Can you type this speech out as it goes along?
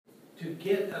to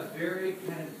get a very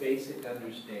kind of basic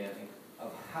understanding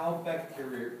of how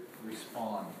bacteria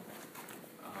respond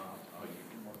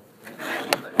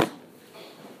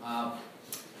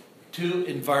to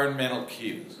environmental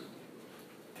cues.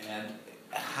 And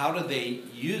how do they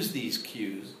use these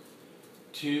cues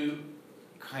to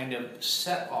kind of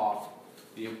set off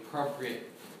the appropriate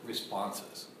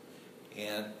responses.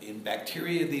 And in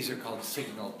bacteria, these are called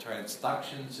signal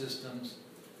transduction systems.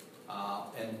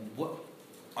 And what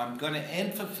I'm going to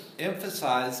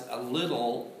emphasize a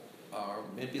little, or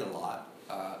maybe a lot,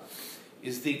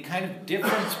 is the kind of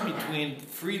difference between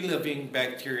free-living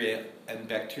bacteria and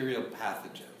bacterial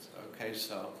pathogens. Okay,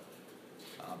 so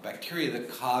bacteria that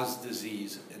cause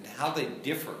disease and how they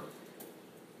differ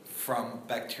from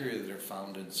bacteria that are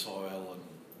found in soil and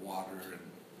water and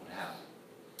what have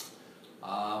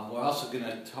you. We're also going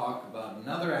to talk about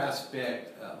another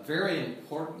aspect, a very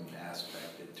important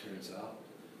aspect, it turns out,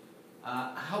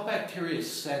 how bacteria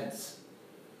sense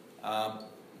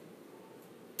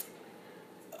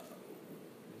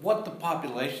what the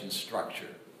population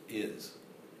structure is.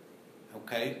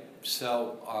 Okay,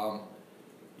 so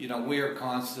we are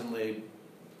constantly,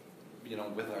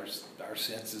 with our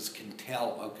senses can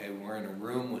tell. Okay, we're in a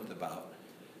room with about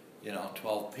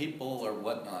 12 people or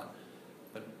whatnot,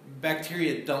 but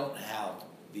bacteria don't have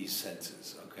these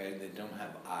senses. Okay, they don't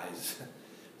have eyes,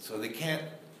 so they can't.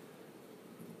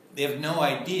 They have no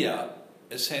idea,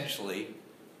 essentially,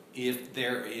 if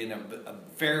they're in a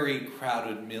very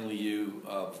crowded milieu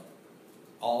of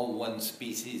all one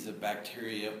species of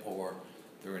bacteria, or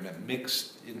they're in a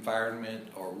mixed environment,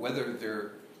 or whether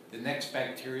the next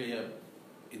bacteria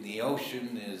in the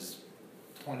ocean is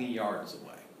 20 yards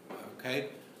away. Okay?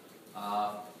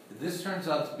 This turns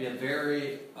out to be a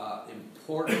very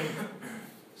important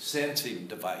sensing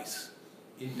device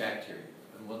in bacteria,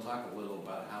 and we'll talk a little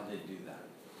about how they do that.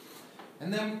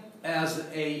 And then, as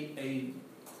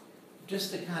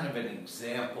just a kind of an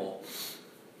example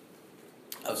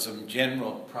of some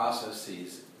general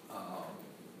processes,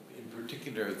 in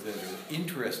particular that are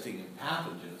interesting in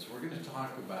pathogens, we're going to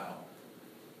talk about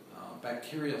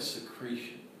bacterial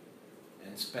secretion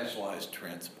and specialized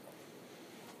transport.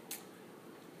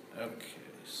 Okay,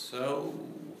 so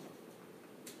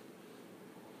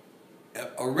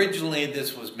originally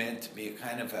this was meant to be a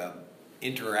kind of a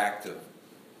interactive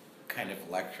kind of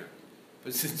lecture,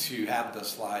 but since you have the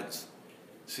slides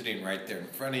sitting right there in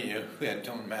front of you, I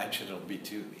don't imagine it'll be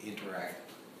too interactive.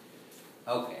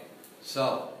 Okay,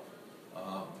 so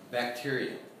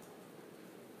bacteria.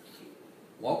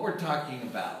 What we're talking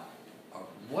about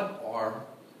are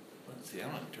let's see, I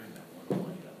want to turn that one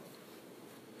light up.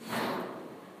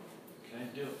 Can I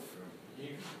do it from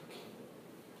here?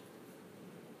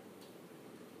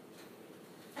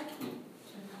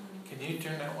 Can you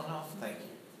turn that one off? Thank you.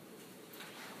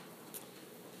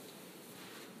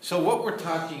 So what we're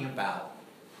talking about,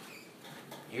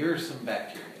 here are some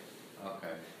bacteria.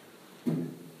 Okay.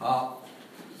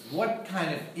 What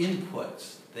kind of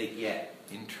inputs they get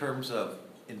in terms of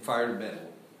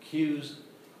environmental cues,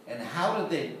 and how do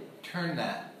they turn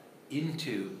that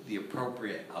into the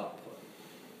appropriate output?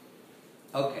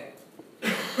 Okay.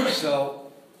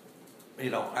 So,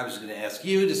 I was going to ask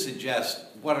you to suggest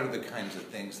what are the kinds of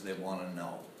things they want to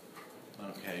know.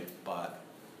 Okay, but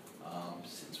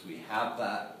since we have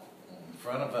that in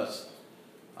front of us,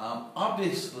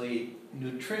 obviously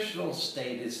nutritional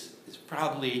status is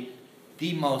probably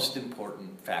the most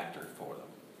important factor for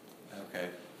them. Okay,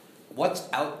 what's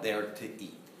out there to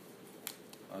eat?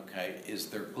 Okay, is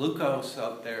there glucose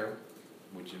out there,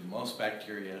 which in most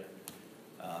bacteria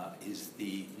is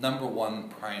the number one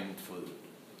prime food?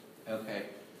 Okay,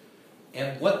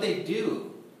 and what they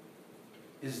do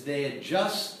is they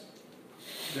adjust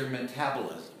their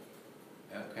metabolism.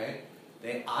 Okay,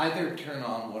 they either turn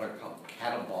on what are called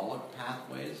catabolic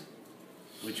pathways,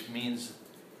 which means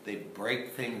they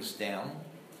break things down.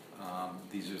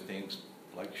 These are things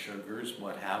like sugars,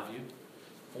 what have you,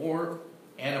 or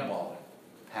anabolic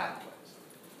pathways.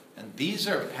 And these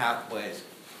are pathways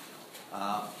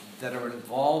that are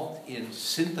involved in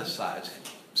synthesizing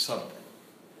something.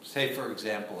 Say, for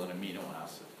example, an amino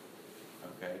acid.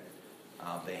 Okay,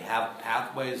 they have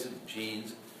pathways of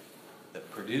genes that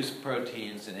produce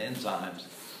proteins and enzymes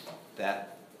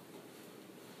that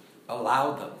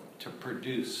allow them to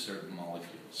produce certain molecules.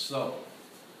 So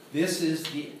this is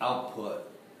the output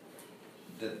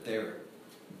that they're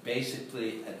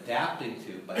basically adapting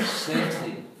to by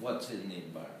sensing what's in the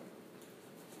environment.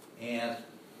 And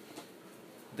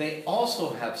they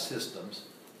also have systems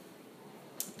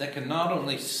that can not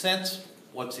only sense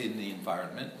what's in the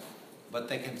environment, but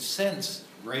they can sense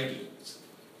radiance.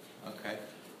 Okay?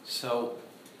 So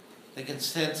they can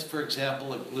sense, for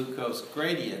example, a glucose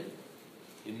gradient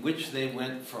in which they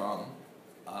went from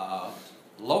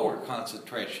lower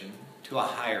concentration to a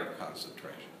higher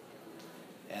concentration.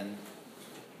 And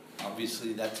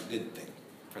obviously that's a good thing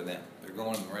for them. They're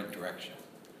going in the right direction.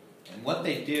 And what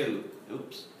they do,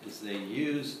 is they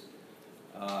use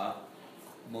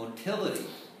motility,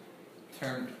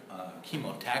 termed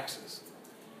chemotaxis,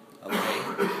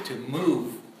 okay, to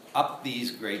move up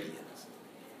these gradients.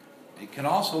 It can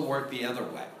also work the other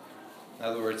way. In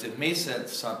other words, it may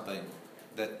sense something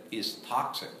that is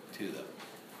toxic to them,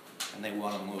 and they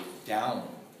want to move down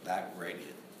that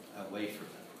gradient, away from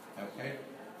it, okay?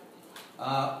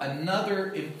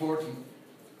 Another important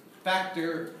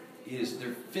factor is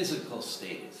their physical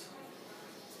status.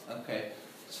 Okay,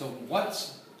 so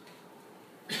what's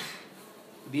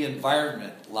the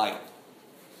environment like?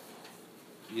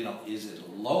 You know, is it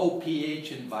a low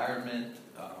pH environment?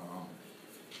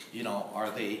 You know, are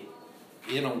they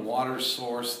in a water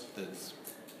source that's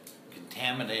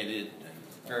contaminated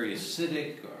and very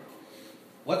acidic? Or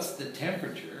what's the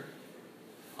temperature?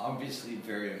 Obviously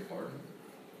very important.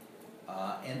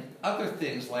 And other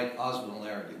things like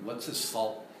osmolarity. What's the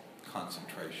salt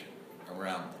concentration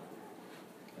around them?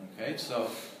 Okay,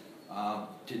 so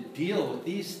to deal with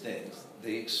these things,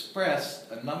 they express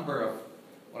a number of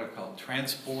what are called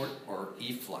transport or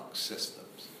efflux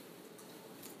systems.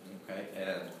 Okay,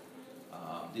 and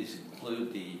these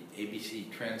include the ABC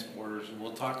transporters, and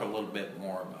we'll talk a little bit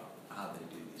more about how they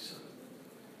do these sort of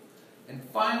things. And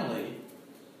finally,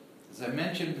 as I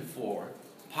mentioned before,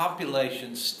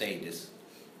 population status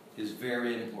is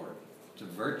very important to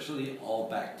virtually all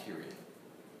bacteria.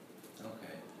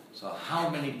 Okay, so how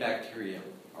many bacteria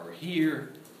are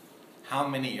here? How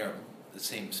many are the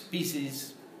same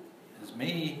species as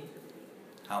me?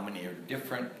 How many are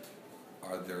different?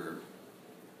 Are there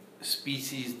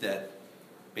species that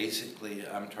basically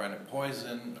I'm trying to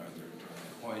poison, or they're trying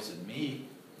to poison me?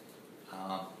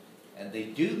 And they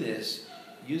do this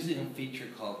using a feature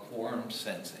called quorum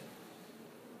sensing.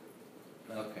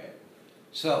 Okay,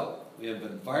 so we have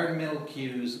environmental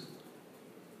cues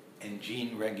and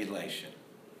gene regulation.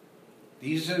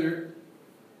 These are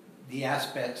the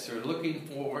aspects they're looking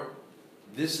for.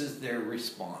 This is their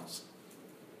response.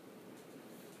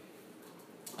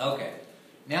 Okay,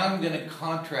 now I'm going to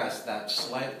contrast that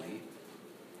slightly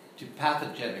to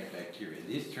pathogenic bacteria.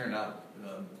 These turn out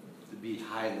to be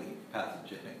highly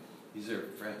pathogenic. These are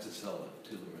Francisella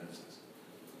tularensis.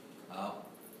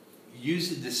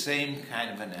 Using the same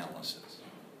kind of analysis.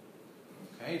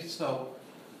 Okay, so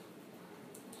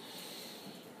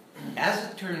as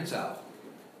it turns out,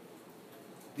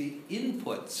 the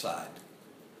input side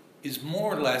is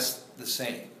more or less the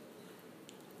same.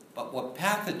 But what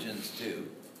pathogens do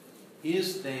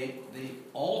is they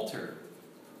alter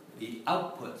the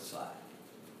output side.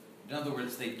 In other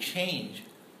words, they change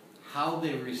how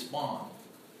they respond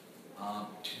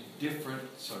to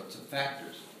different sorts of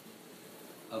factors.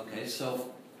 Okay,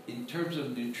 so in terms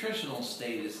of nutritional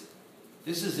status,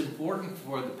 this is important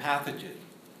for the pathogen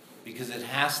because it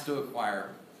has to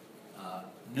acquire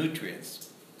nutrients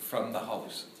from the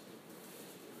host.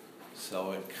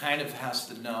 So it kind of has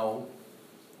to know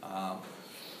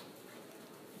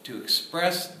to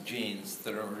express genes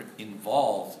that are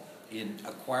involved in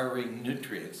acquiring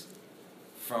nutrients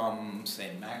from,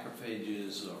 say,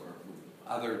 macrophages or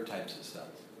other types of cells.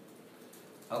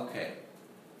 Okay,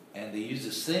 and they use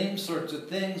the same sorts of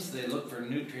things. They look for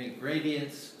nutrient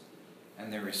gradients,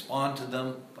 and they respond to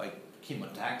them by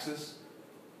chemotaxis.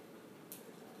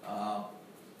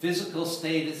 Physical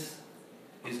status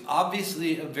is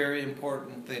obviously a very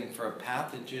important thing for a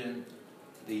pathogen.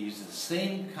 They use the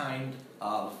same kind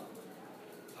of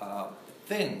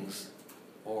things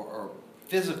or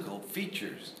physical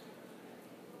features,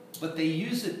 but they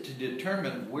use it to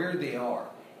determine where they are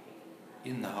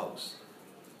in the host.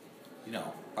 You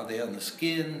know, are they on the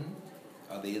skin?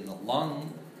 Are they in the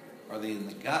lung? Are they in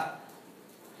the gut?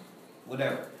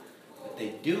 Whatever. But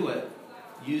they do it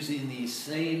using these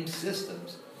same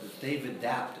systems that they've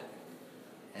adapted.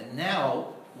 And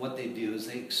now what they do is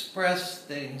they express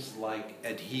things like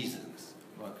adhesins.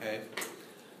 Okay?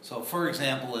 So for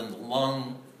example, in the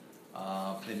lung,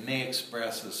 they may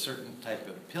express a certain type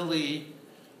of pili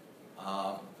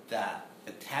that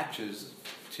attaches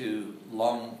to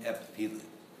lung epithelium.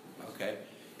 Okay?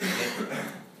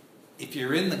 If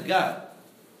you're in the gut,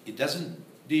 it doesn't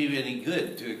do you any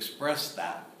good to express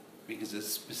that because it's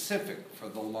specific for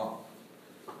the lung.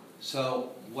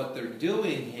 So what they're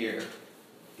doing here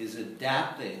is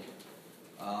adapting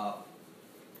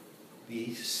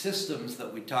the systems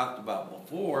that we talked about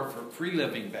before for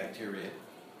free-living bacteria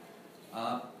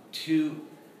to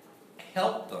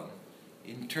help them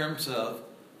in terms of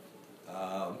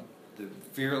the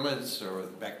virulence or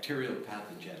bacterial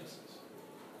pathogenesis.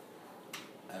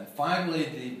 And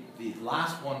finally, the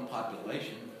last one,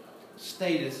 population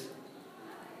status,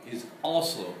 is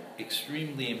also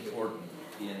extremely important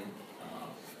in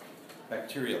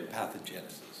bacterial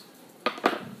pathogenesis.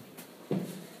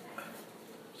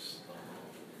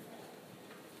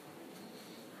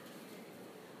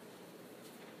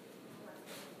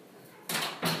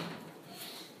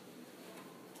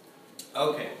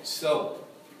 Okay, so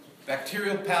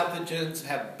bacterial pathogens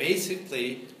have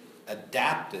basically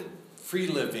adapted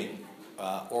free-living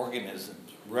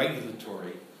organisms,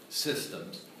 regulatory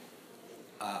systems,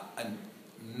 and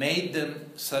made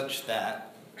them such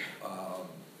that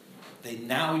they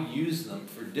now use them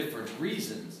for different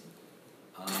reasons,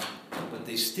 but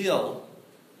they still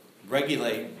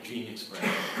regulate gene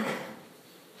expression.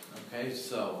 Okay,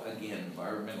 so again,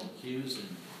 environmental cues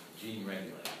and gene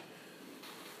regulation.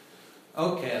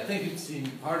 Okay, I think you've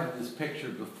seen part of this picture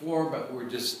before, but we're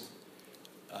just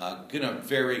going to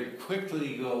very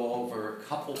quickly go over a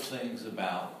couple things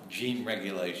about gene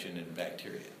regulation in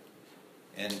bacteria.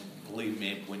 And believe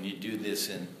me, when you do this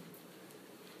in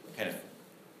kind of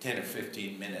 10 or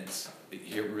 15 minutes,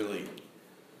 you're really,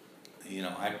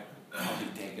 I've probably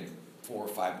taken 4 or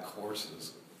 5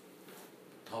 courses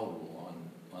total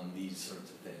on these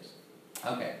sorts of things.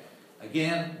 Okay.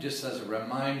 Again, just as a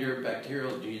reminder,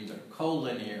 bacterial genes are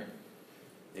collinear.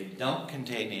 They don't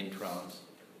contain introns.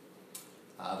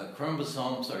 The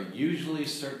chromosomes are usually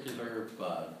circular,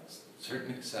 but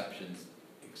certain exceptions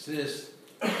exist.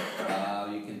 You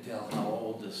can tell how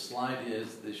old this slide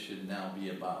is. This should now be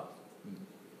about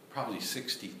probably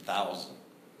 60,000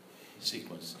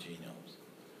 sequenced genomes.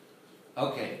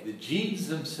 Okay, the genes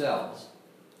themselves,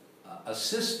 a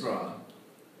cistron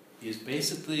is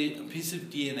basically a piece of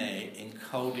DNA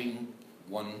encoding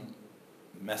one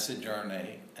message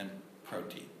RNA and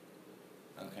protein.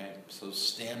 Okay, so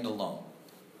standalone.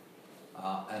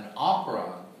 An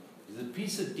operon is a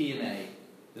piece of DNA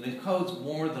that encodes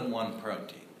more than one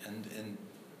protein, and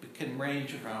it can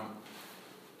range from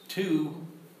 2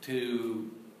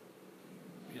 to,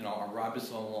 a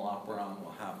ribosomal operon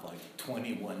will have like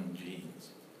 21 genes.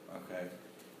 Okay,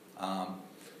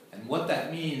 and what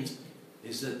that means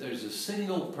is that there's a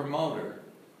single promoter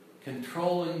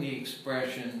controlling the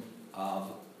expression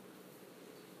of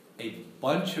a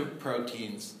bunch of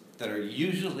proteins that are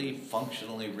usually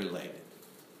functionally related.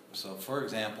 So, for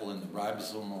example, in the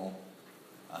ribosomal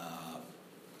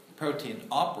protein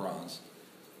operons,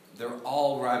 they're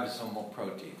all ribosomal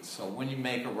proteins. So when you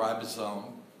make a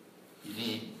ribosome, you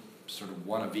need sort of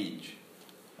one of each.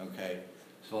 Okay?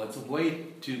 So it's a way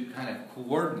to kind of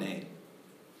coordinate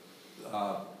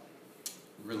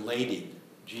related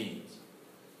genes.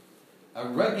 A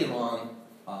regulon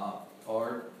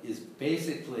is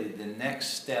basically the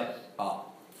next step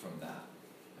up from that.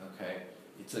 Okay,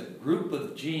 it's a group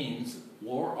of genes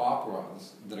or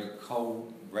operons that are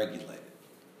co-regulated.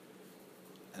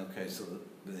 Okay, so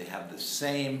they have the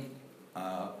same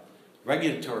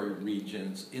regulatory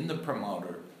regions in the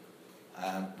promoter.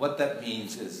 What that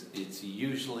means is it's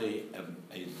usually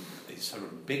a sort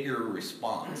of bigger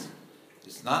response.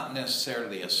 It's not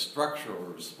necessarily a structural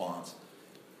response,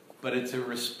 but it's a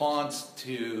response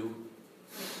to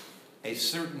a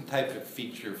certain type of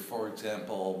feature. For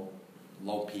example,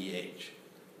 low pH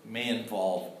may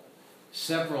involve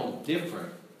several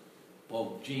different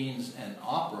both genes and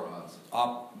operons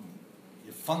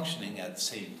functioning at the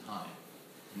same time,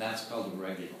 and that's called a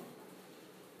regulon.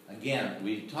 Again,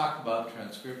 we talked about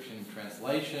transcription and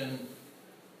translation.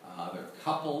 They're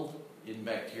coupled in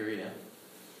bacteria.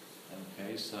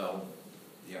 Okay, so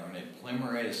the RNA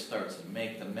polymerase starts to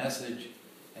make the message,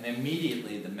 and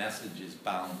immediately the message is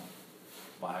bound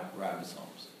by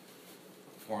ribosomes,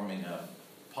 forming a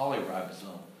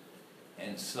polyribosome.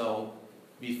 And so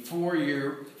before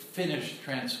you're finished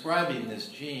transcribing this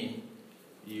gene,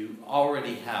 you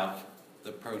already have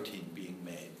the protein being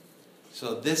made.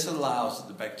 So this allows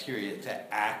the bacteria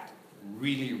to act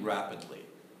really rapidly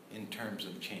in terms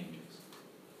of changes.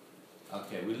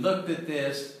 Okay, we looked at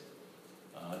this.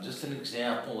 Just an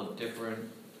example of different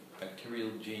bacterial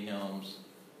genomes,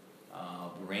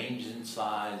 range in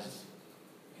size,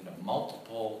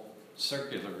 multiple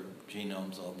circular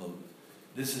genomes, although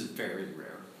this is very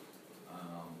rare.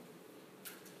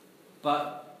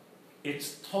 But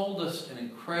it's told us an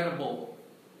incredible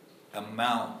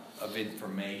amount of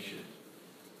information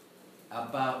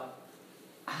about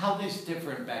how these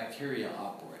different bacteria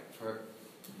operate. For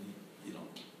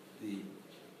the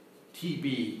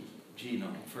TB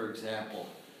genome, for example,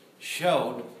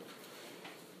 showed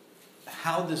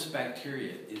how this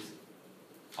bacteria is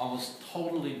almost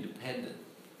totally dependent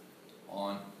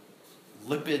on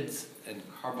lipids and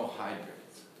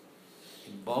carbohydrates,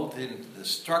 both in the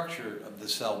structure of the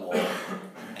cell wall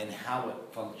and how it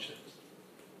functions.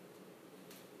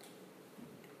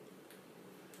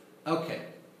 Okay,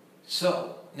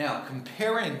 so now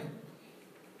comparing,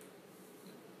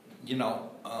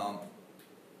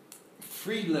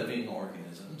 free living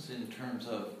organisms in terms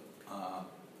of,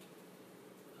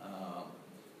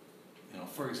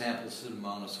 for example,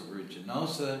 Pseudomonas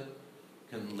aeruginosa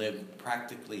can live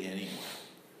practically anywhere.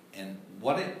 And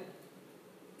what it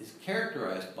is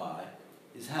characterized by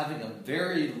is having a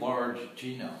very large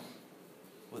genome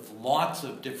with lots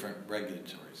of different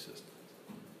regulatory systems.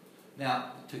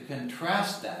 Now, to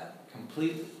contrast that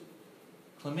completely,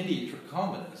 Chlamydia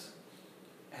trachomatis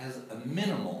has a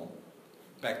minimal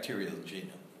bacterial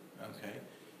genome, okay?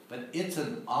 But it's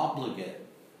an obligate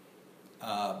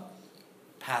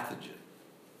pathogen.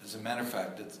 As a matter of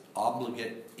fact, it's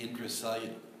obligate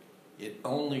intracellular. It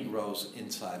only grows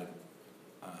inside of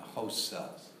host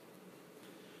cells.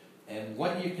 And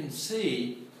what you can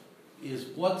see is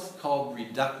what's called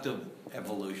reductive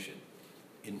evolution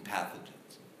in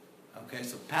pathogens. Okay,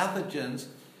 so pathogens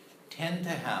tend to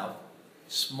have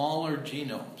smaller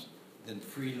genomes than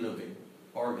free-living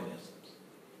organisms.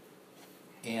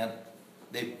 And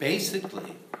they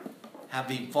basically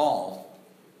have evolved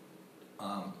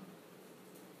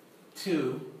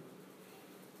to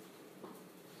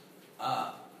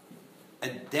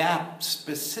adapt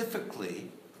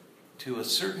specifically to a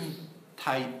certain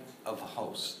type of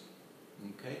host.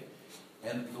 Okay?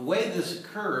 And the way this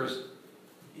occurs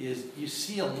is you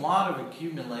see a lot of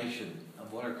accumulation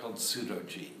of what are called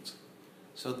pseudogenes.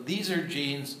 So these are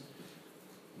genes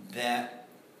that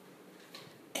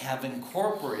have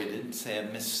incorporated, say, a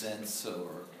missense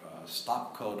or a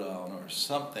stop codon or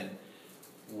something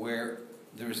where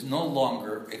there's no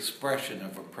longer expression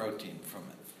of a protein from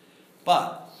it.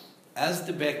 But as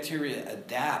the bacteria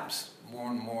adapts more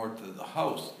and more to the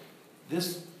host,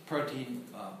 this protein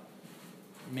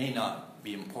may not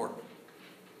be important.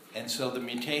 And so the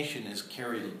mutation is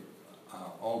carried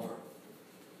over.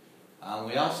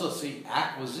 We also see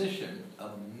acquisition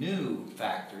of new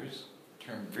factors,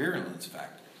 termed virulence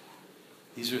factors.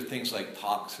 These are things like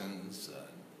toxins,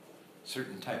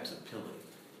 certain types of pili.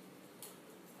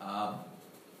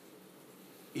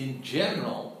 In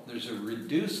general, there's a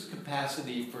reduced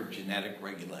capacity for genetic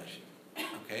regulation.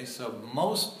 Okay, so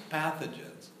most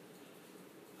pathogens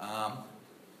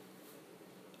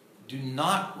do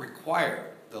not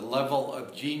require the level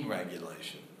of gene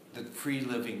regulation that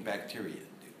free-living bacteria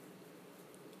do.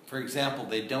 For example,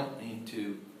 they don't need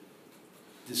to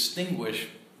distinguish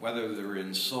whether they're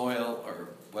in soil or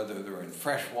whether they're in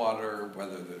fresh water,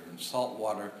 whether they're in salt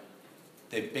water.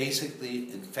 They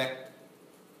basically infect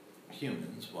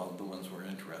humans, well, the ones we're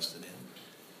interested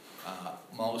in.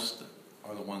 Most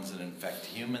are the ones that infect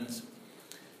humans.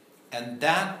 And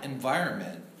that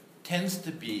environment tends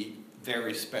to be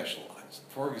very specialized.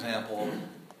 For example,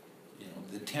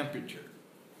 the temperature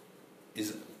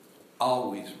is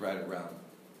always right around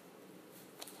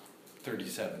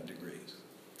 37 degrees,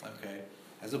 okay?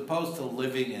 As opposed to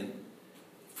living in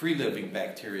free-living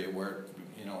bacteria where,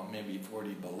 it may be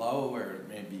 40 below or it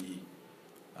may be,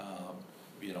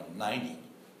 90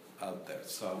 out there.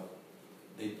 So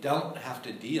they don't have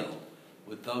to deal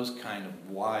with those kind of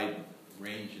wide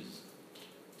ranges.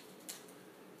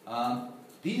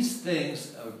 These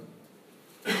things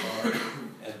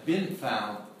have been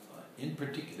found, in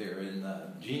particular, in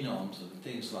the genomes of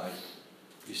things like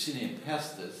Yersinia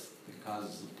pestis, that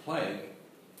causes the plague,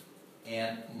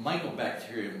 and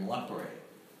Mycobacterium leprae,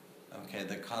 okay,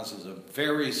 that causes a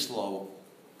very slow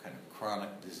kind of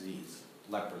chronic disease,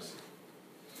 leprosy.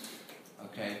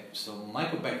 Okay, so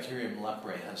Mycobacterium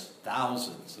leprae has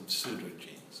thousands of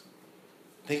pseudogenes,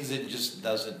 things it just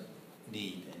doesn't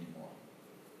need anymore.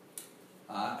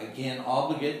 Again,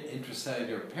 obligate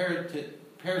intracellular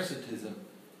parasitism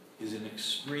is an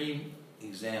extreme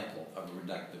example of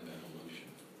reductive evolution,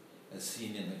 as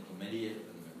seen in the chlamydia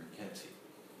and the rickettsia.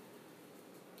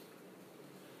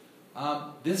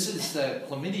 This is the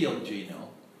chlamydial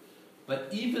genome, but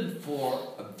even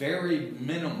for a very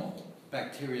minimal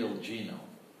bacterial genome,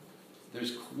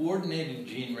 there's coordinated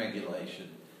gene regulation,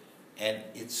 and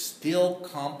it's still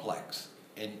complex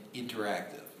and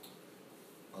interactive.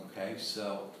 Okay,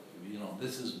 so,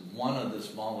 this is one of the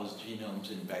smallest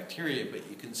genomes in bacteria, but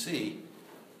you can see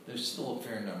there's still a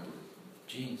fair number of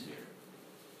genes here.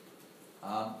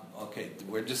 Okay,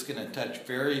 we're just going to touch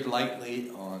very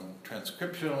lightly on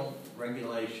transcriptional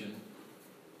regulation.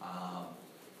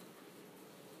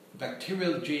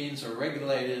 bacterial genes are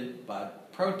regulated by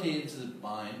proteins that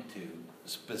bind to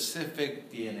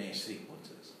specific DNA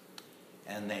sequences,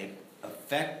 and they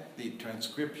affect the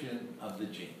transcription of the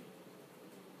gene.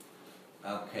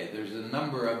 Okay, there's a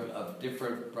number of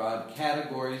different broad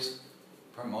categories.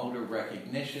 Promoter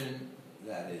recognition,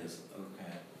 that is,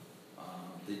 okay,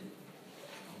 the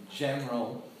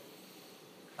general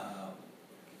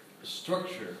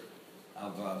structure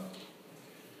of a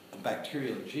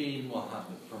bacterial gene will have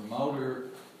the promoter,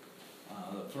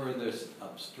 the furthest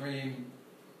upstream,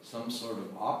 some sort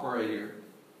of operator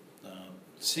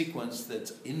sequence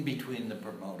that's in between the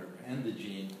promoter and the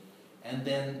gene, and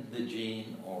then the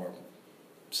gene or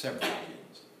several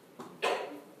genes.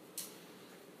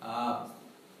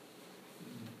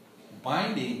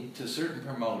 Binding to certain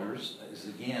promoters is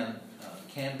again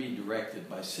can be directed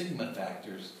by sigma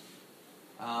factors,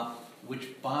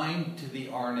 which bind to the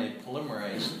RNA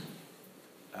polymerase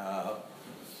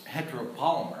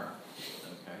heteropolymer.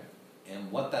 Okay,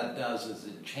 and what that does is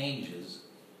it changes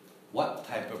what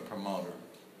type of promoter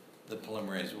the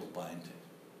polymerase will bind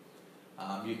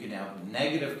to. You can have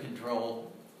negative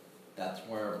control. That's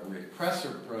where a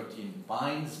repressor protein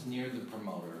binds near the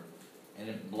promoter and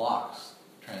it blocks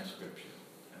transcription,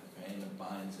 okay, and it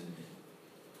binds in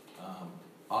the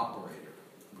operator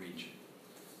region.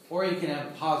 Or you can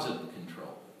have positive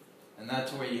control, and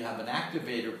that's where you have an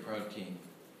activator protein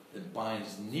that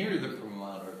binds near the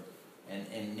promoter and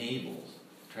enables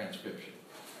transcription.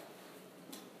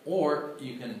 Or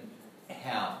you can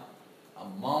have a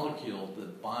molecule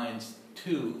that binds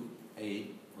to a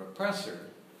repressor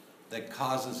that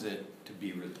causes it to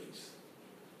be released.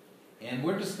 And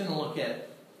we're just going to look at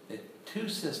two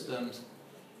systems,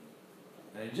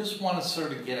 and I just want to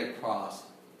sort of get across,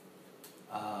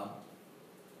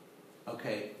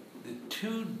 okay, the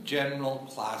two general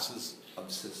classes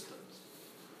of systems.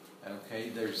 Okay,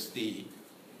 there's the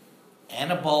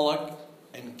anabolic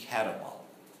and catabolic.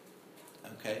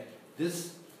 Okay,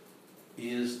 this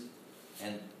is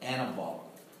an anabolic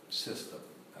system.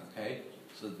 Okay,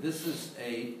 so this is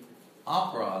a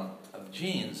operon of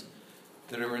genes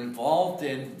that are involved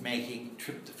in making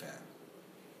tryptophan.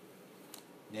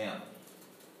 Now,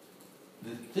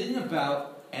 the thing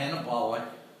about anabolic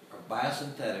or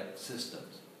biosynthetic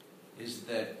systems is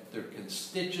that they're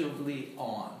constitutively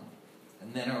on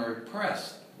and then are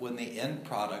repressed when the end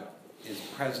product is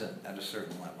present at a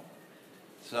certain level.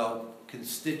 So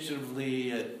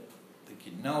constitutively, I think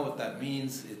you know what that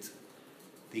means. It's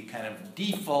the kind of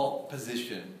default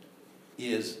position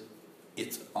is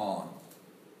it's on.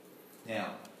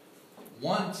 Now,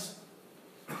 once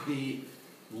the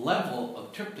level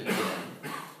of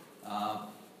tryptophan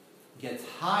gets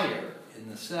higher in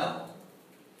the cell,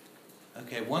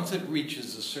 okay, once it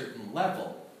reaches a certain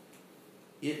level,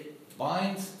 it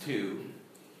binds to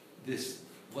this,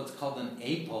 what's called an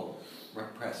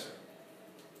aporepressor.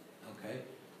 Okay?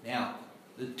 Now,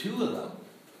 the two of them,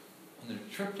 when the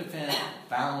tryptophan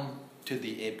bound to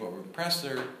the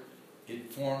aporepressor,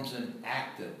 it forms an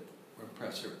active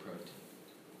repressor protein.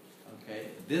 Okay?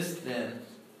 This then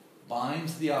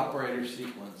binds the operator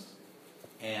sequence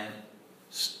and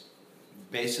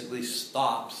basically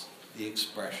stops the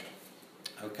expression.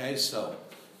 Okay, so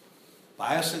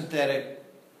biosynthetic,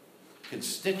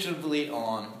 constitutively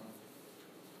on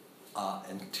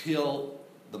until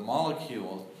the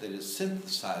molecule that is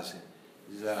synthesizing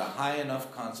is at a high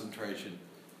enough concentration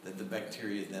that the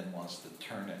bacteria then wants to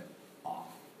turn it off.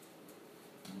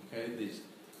 Okay,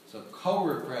 so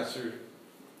co-repressor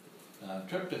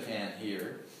tryptophan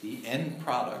here, the end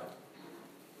product,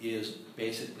 is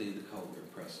basically the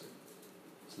co-repressor.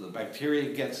 So the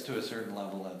bacteria gets to a certain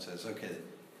level and says, okay,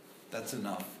 that's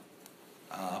enough.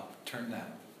 Turn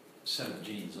that set of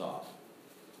genes off.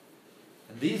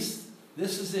 And this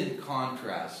is in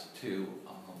contrast to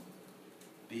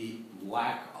the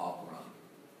lac operon,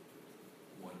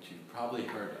 what you've probably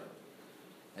heard of.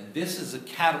 And this is a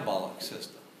catabolic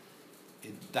system.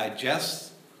 It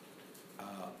digests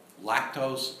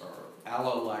lactose or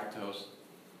allolactose.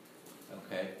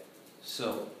 Okay,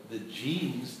 so the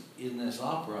genes in this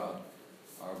operon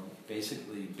are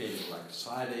basically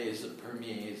beta-glucosidase, a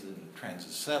permease, and a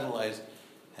transacetylase,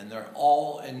 and they're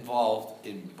all involved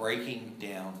in breaking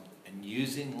down and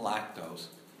using lactose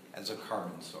as a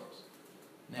carbon source.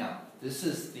 Now, this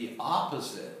is the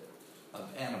opposite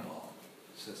of anabolic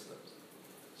systems.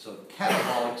 So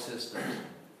catabolic systems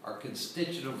are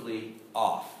constitutively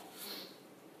off.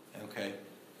 Okay,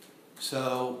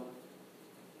 so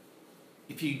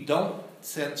if you don't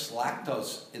sense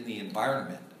lactose in the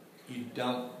environment, you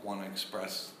don't want to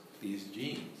express these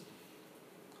genes.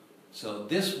 So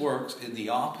this works in the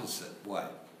opposite way.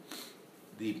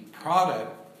 the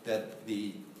product that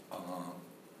the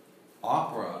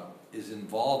opera is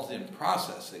involved in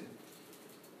processing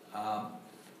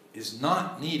is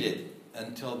not needed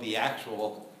until the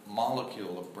actual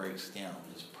molecule it breaks down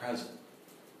is present.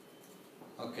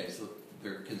 Okay, so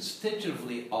they're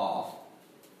constitutively off,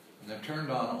 and they're turned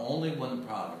on only when the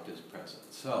product is present.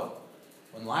 So,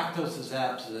 when lactose is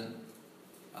absent,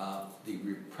 the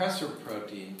repressor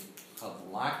protein, called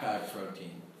the Lac-I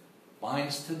protein,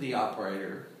 binds to the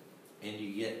operator, and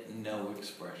you get no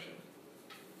expression,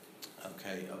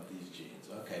 okay, of these genes.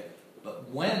 Okay, but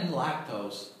when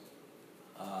lactose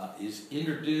is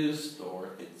introduced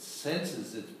or it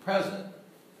senses it's present,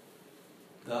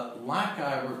 the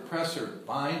Lac-I repressor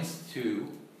binds to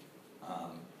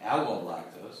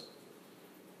allolactose,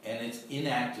 and it's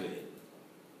inactivated.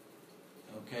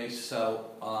 Okay,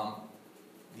 so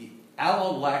the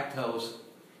allolactose,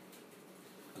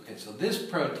 okay, so this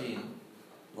protein,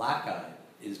 Lac-I,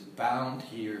 is bound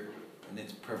here, and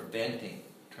it's preventing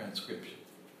transcription.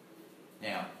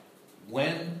 Now,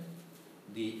 when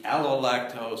the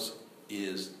allolactose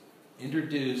is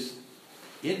introduced,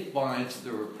 it binds the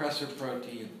repressor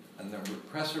protein, and the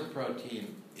repressor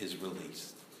protein is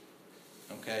released.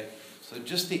 Okay? So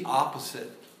just the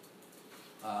opposite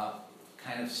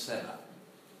kind of setup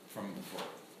from before.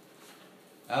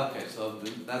 Okay, so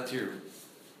that's your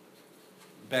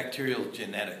bacterial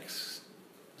genetics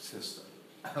system.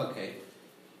 Okay.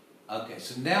 Okay,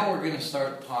 so now we're going to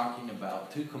start talking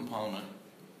about two-component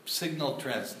signal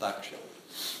transduction.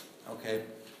 Okay,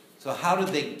 so how do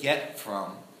they get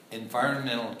from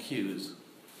environmental cues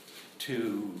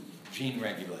to gene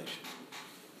regulation?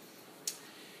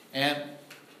 And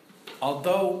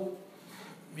although,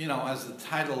 you know, as the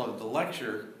title of the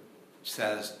lecture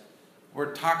says,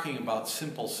 we're talking about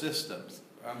simple systems,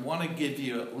 I want to give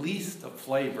you at least a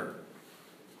flavor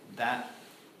that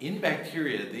in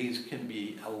bacteria these can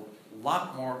be a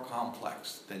lot more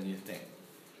complex than you think.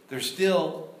 They're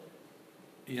still,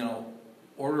 you know,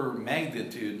 order of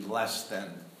magnitude less than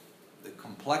the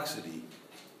complexity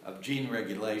of gene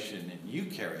regulation in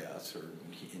eukaryotes or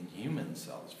in human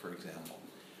cells, for example.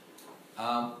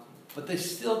 But they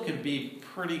still can be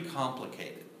pretty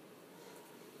complicated.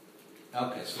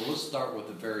 Okay, so let's start with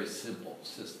a very simple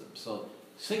system. So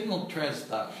signal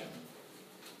transduction,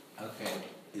 okay,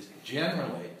 is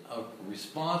generally a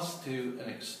response to an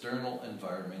external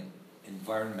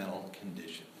environmental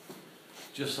condition.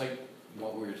 Just like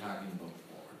what we were talking about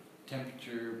before.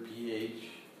 Temperature, pH,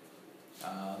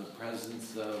 the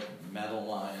presence of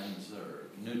metal ions or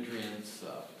nutrients,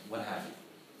 what have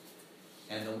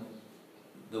you. And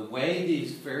the way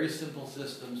these very simple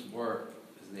systems work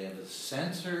is they have a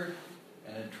sensor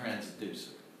and a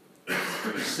transducer.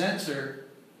 The sensor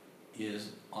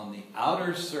is on the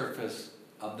outer surface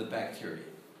of the bacteria.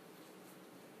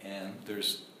 And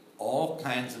there's all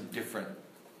kinds of different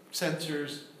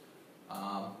sensors.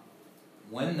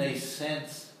 When they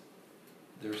sense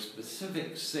their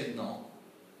specific signal,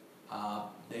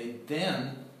 they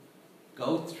then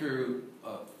go through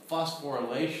a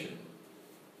phosphorylation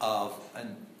of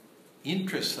an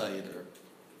intracellular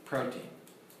protein.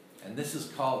 And this is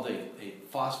called a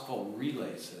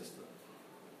phosphorelay system.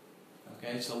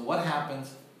 Okay, so what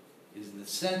happens is the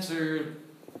sensor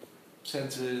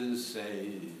senses,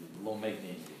 say, low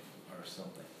magnesium or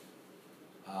something.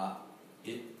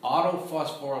 It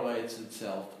autophosphorylates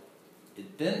itself.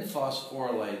 It then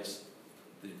phosphorylates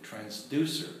the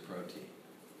transducer protein.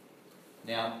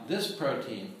 Now, this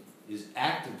protein is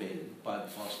activated by the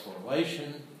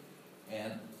phosphorylation,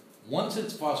 and once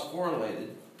it's phosphorylated,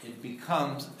 it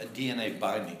becomes a DNA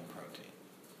binding protein.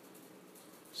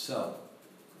 So,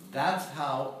 that's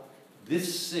how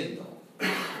this signal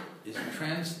is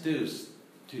transduced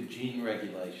to gene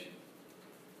regulation.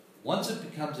 Once it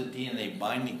becomes a DNA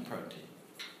binding protein,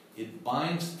 it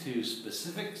binds to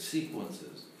specific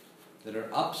sequences that are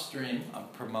upstream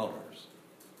of promoters.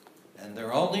 And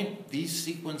these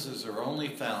sequences are only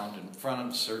found in front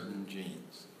of certain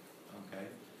genes. Okay?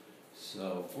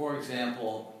 So, for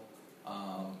example,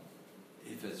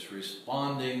 if it's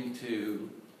responding to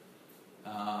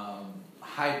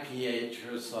high pH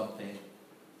or something,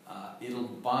 it'll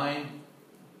bind,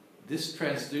 this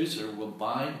transducer will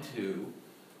bind to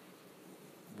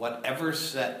whatever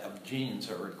set of genes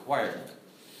are required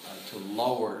to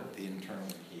lower the internal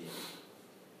heat.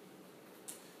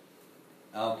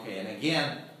 Okay, and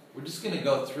again, we're just going to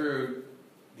go through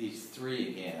these three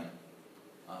again.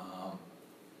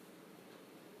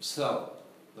 So,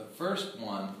 the first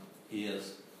one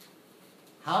is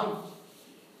how do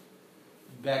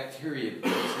bacteria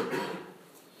basically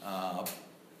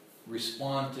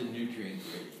respond to nutrient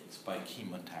gradients by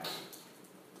chemotaxis.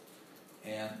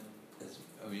 And as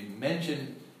I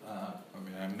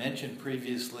mentioned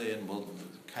previously, and we'll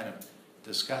kind of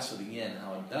discuss it again,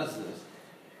 how it does this.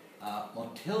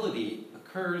 Motility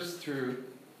occurs through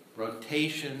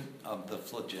rotation of the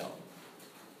flagellum.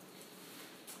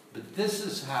 But this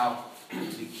is how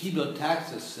the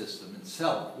chemotaxis system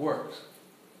itself works.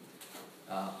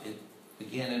 It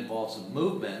again involves a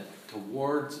movement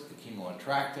towards the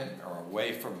chemoattractant or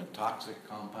away from a toxic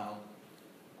compound.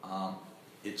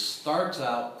 It starts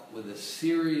out with a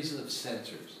series of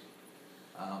sensors.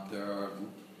 There are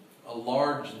a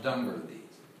large number of these,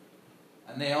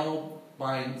 and they all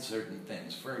bind certain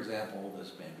things. For example,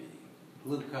 this may be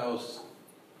glucose,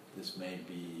 this may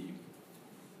be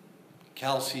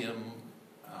calcium,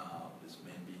 this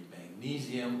may be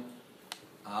magnesium,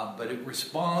 but it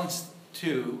responds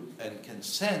to and can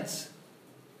sense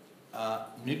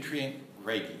nutrient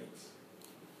gradients.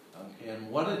 Okay,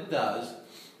 and what it does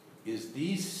is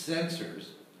these sensors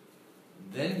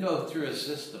then go through a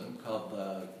system called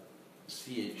the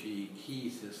CHE key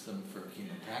system for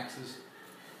chemotaxis,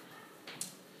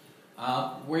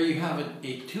 where you have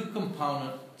a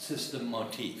two-component system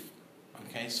motif.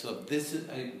 Okay, so this is,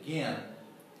 again,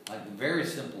 like the very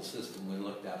simple system we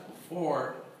looked at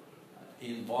before,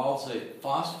 involves a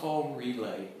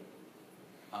phospholipid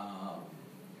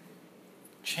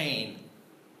chain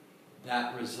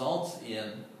that results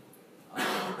in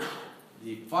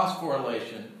the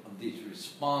phosphorylation of these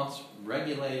response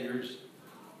regulators.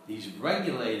 These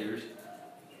regulators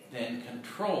then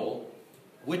control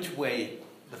which way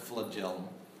the flagellum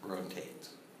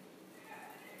rotates.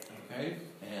 Okay,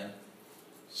 and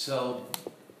so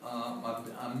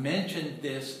I mentioned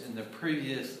this in the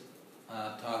previous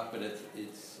talk, but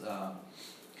it's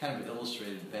kind of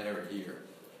illustrated better here.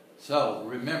 So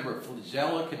remember,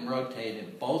 flagella can rotate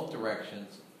in both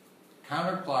directions.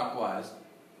 Counterclockwise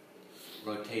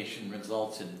rotation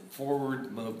results in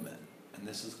forward movement, and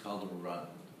this is called a run.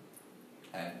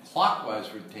 And clockwise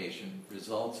rotation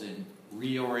results in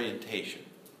reorientation,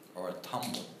 or a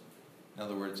tumble. In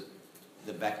other words,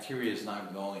 the bacteria is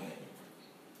not going anywhere.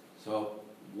 So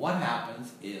what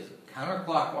happens is,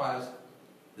 counterclockwise,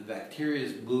 the bacteria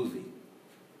is moving,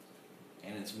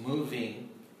 and it's moving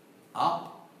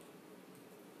up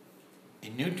a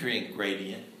nutrient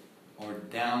gradient or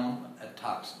down a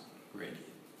toxin gradient.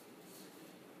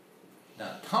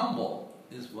 Now, tumble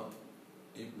is what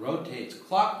it rotates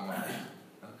clockwise.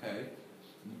 Okay,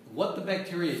 what the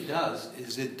bacteria does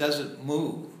is it doesn't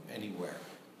move anywhere.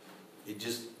 It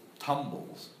just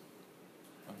tumbles.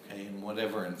 Okay, in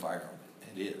whatever environment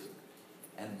it is,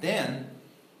 and then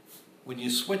when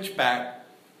you switch back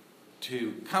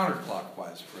to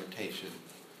counterclockwise rotation,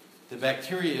 the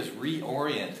bacteria is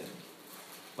reoriented,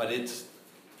 but it's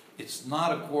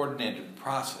not a coordinated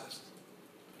process.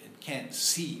 It can't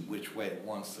see which way it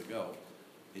wants to go.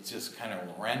 It's just kind of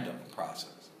a random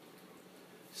process.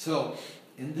 So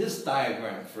in this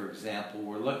diagram, for example,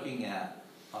 we're looking at,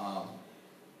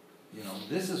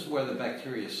 this is where the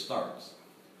bacteria starts,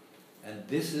 and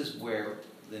this is where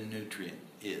the nutrient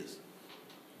is.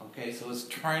 Okay, so it's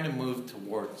trying to move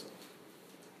towards it.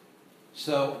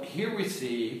 So here we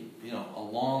see, a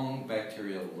long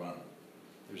bacterial run.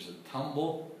 There's a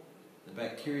tumble. The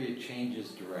bacteria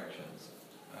changes directions.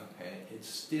 Okay, it's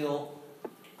still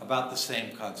about the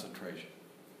same concentration,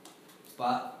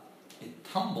 but it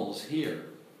tumbles here,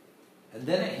 and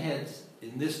then it heads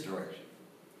in this direction,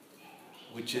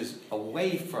 which is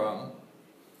away from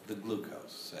the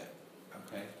glucose, say.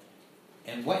 Okay,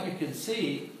 and what you can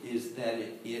see is that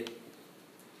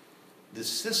the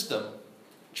system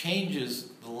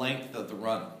changes the length of the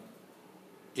run.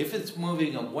 If it's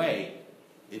moving away,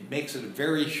 it makes it a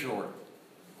very short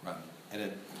run, and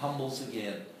it tumbles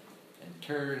again and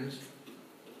turns,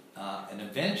 and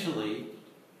eventually,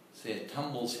 say it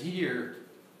tumbles here,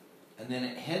 and then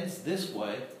it heads this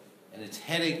way, and it's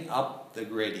heading up the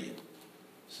gradient.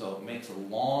 So it makes a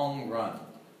long run.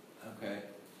 Okay,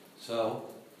 so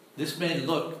this may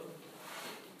look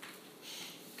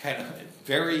kind of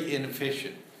very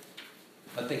inefficient,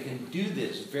 but they can do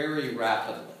this very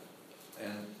rapidly.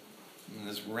 And in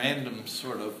this random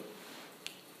sort of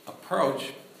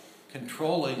approach,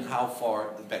 controlling how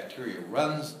far the bacteria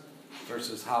runs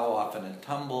versus how often it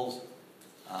tumbles,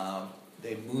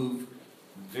 they move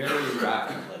very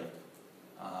rapidly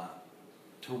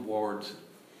towards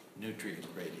nutrient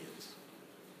gradients.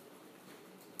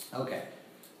 Okay,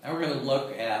 now we're going to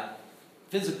look at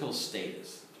physical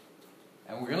status.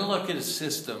 And we're going to look at a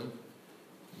system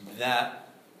that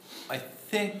I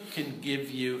think can give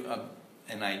you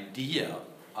an idea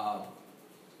of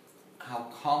how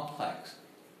complex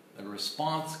the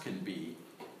response can be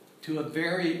to a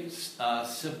very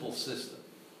simple system.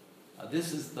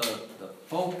 This is the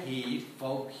faux P,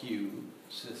 faux Q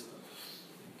system.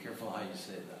 Be careful how you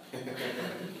say that.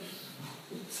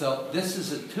 So this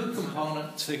is a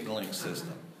two-component signaling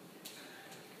system.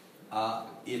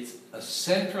 It's a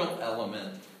central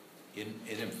element in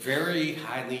a very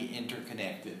highly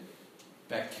interconnected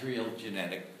bacterial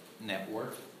genetic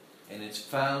network, and it's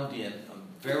found in a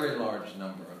very large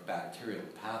number of bacterial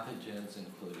pathogens,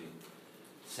 including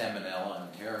Salmonella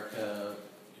enterica,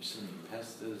 Yersinia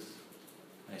pestis,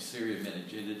 Neisseria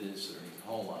meningitidis, or E.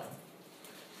 coli.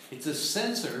 It's a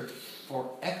sensor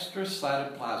for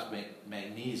extracytoplasmic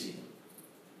magnesium.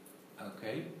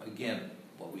 Okay, again,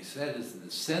 what we said is that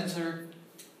the sensor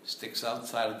sticks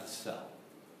outside of the cell.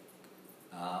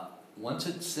 Once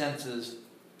it senses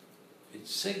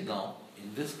its signal,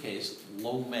 in this case,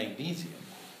 low magnesium,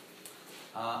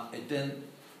 it then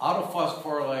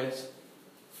autophosphorylates,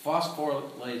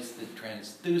 phosphorylates the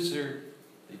transducer.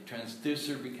 The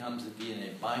transducer becomes a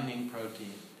DNA binding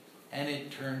protein, and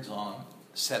it turns on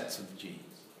sets of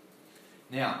genes.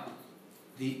 Now,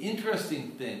 the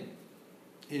interesting thing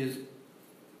is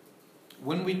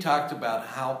when we talked about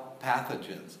how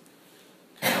pathogens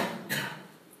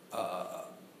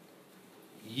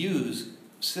use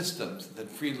systems that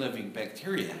free-living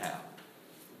bacteria have,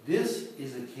 this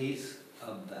is a case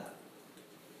of that.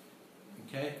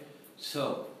 Okay?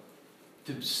 So,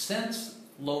 to sense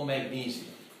low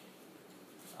magnesium,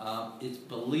 it's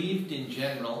believed in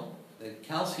general that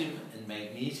calcium and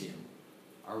magnesium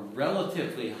are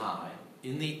relatively high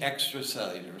in the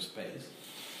extracellular space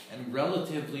and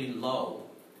relatively low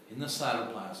in the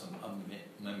cytoplasm of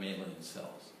mammalian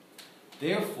cells.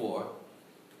 Therefore,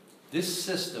 this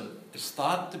system is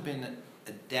thought to have been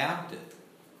adapted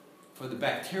for the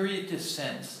bacteria to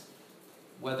sense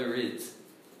whether it's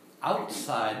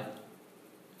outside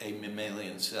a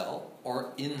mammalian cell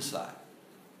or inside.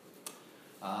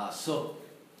 So,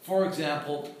 for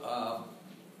example,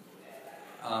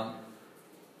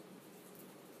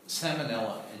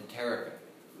 Salmonella enterica,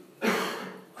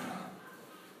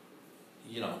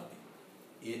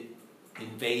 it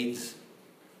invades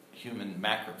human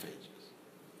macrophages,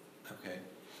 okay?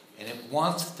 And it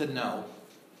wants to know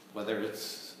whether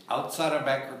it's outside a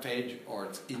macrophage or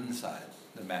it's inside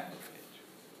the macrophage.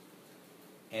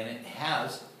 And it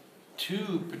has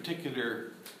two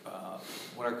particular,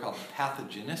 what are called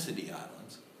pathogenicity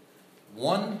islands.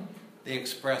 One they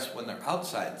express when they're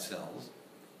outside cells,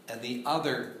 and the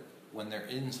other when they're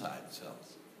inside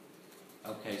cells.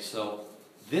 Okay, so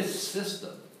this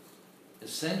system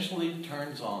essentially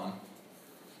turns on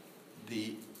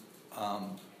the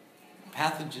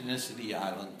pathogenicity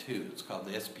island 2. It's called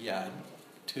the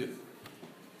SPI2.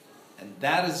 And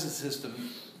that is a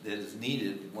system that is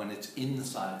needed when it's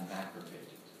inside macrophages.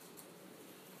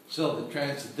 So the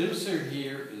transducer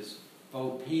here is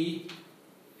FOP,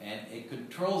 and it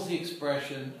controls the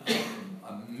expression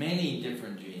of many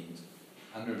different genes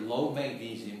under low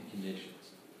magnesium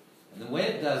conditions. And the way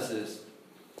it does this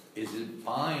is it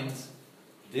binds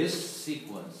this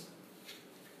sequence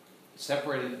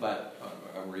separated by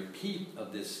a repeat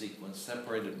of this sequence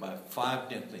separated by 5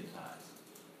 nucleotides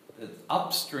that's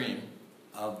upstream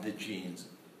of the genes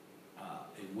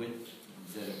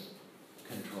that it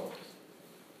controls.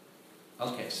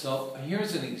 Okay, so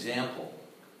here's an example.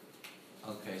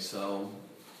 Okay, so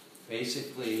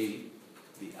basically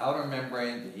the outer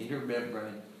membrane, the inner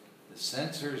membrane, the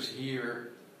sensors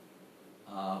here,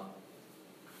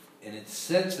 and it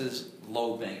senses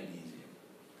low magnesium.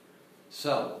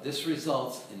 So this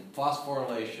results in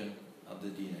phosphorylation of the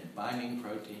DNA binding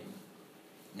protein.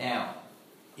 Now,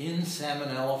 in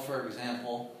Salmonella, for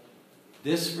example,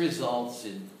 this results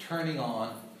in turning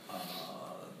on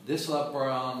this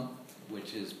operon,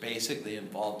 which is basically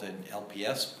involved in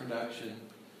LPS production.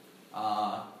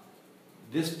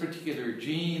 This particular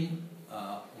gene,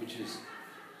 which is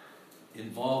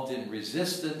involved in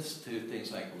resistance to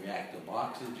things like reactive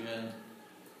oxygen,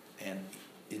 and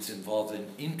it's involved in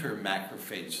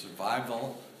intermacrophage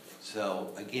survival.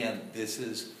 So again, this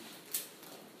is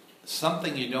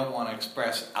something you don't want to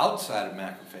express outside of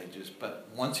macrophages, but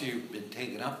once you've been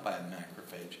taken up by a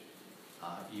macrophage,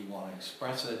 you want to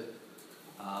express it.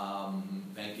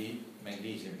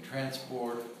 Magnesium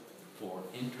transport for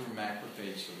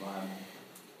intermacrophage survival.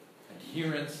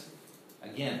 Adherence,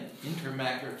 again,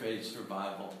 intermacrophage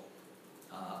survival,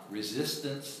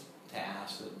 resistance to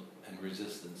acid and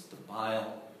resistance to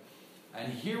bile.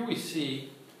 And here we see,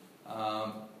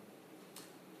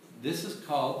 this is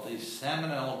called the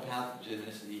Salmonella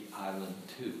pathogenicity island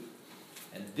 2.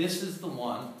 And this is the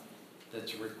one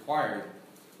that's required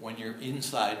when you're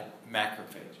inside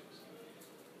macrophages.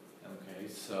 Okay,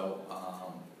 so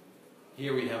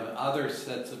here we have other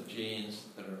sets of genes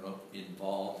that are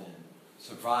involved in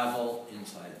survival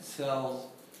inside cells.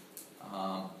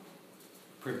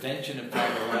 Prevention of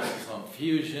fibrolysosome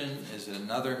fusion is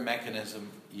another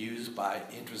mechanism used by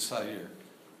intracellular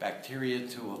bacteria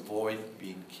to avoid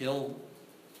being killed.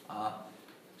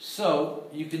 So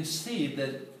you can see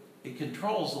that it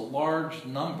controls a large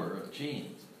number of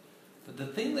genes. But the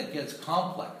thing that gets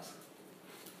complex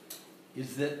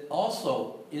is that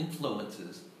also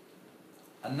influences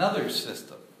another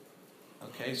system.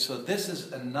 Okay, so this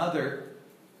is another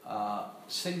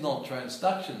signal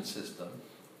transduction system,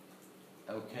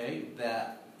 okay,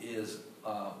 that is,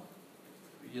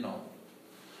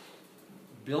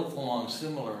 built along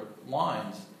similar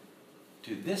lines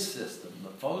to this system, the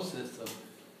Faux system,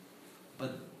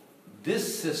 but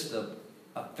this system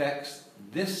affects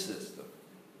this system,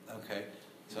 okay?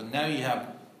 So now you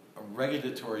have a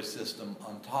regulatory system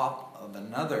on top of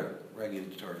another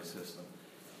regulatory system,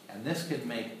 and this can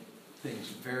make things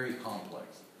very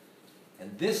complex.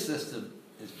 And this system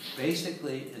is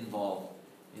basically involved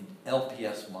in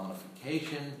LPS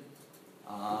modification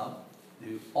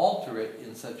to alter it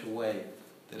in such a way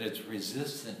that it's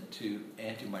resistant to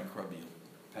antimicrobial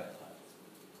peptides.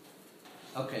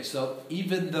 Okay, so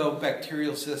even though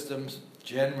bacterial systems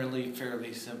generally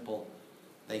fairly simple,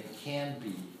 they can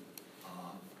be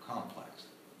complex.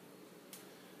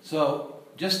 So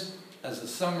just as a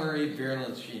summary,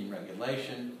 virulence gene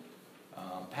regulation,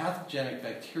 pathogenic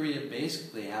bacteria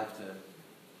basically have to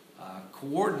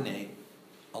coordinate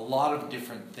a lot of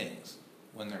different things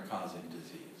when they're causing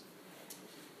disease.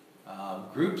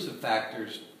 Groups of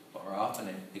factors are often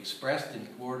expressed in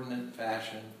coordinate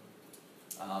fashion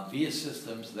via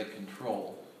systems that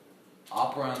control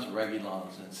operons,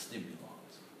 regulons, and stimulons.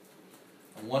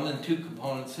 One and two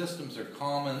component systems are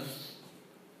common,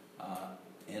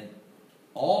 and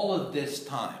all of this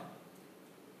time,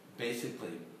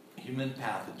 basically, human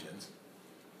pathogens,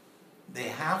 they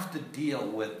have to deal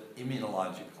with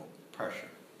immunological pressure.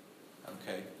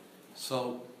 Okay,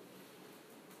 so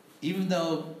even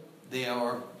though they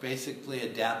are basically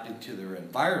adapting to their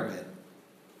environment,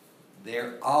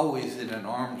 they're always in an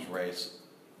arms race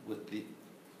with the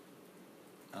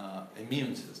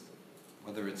immune system,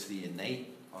 whether it's the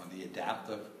innate or the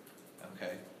adaptive.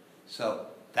 Okay, so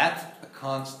that's a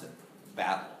constant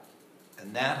battle,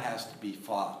 and that has to be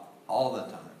fought all the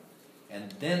time.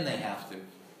 And then they have to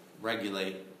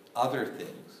regulate other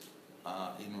things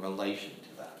in relation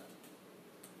to that.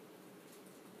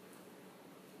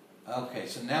 Okay,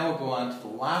 so now we'll go on to the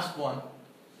last one,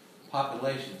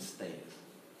 population status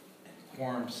and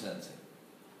quorum sensing.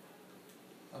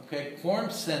 Okay, quorum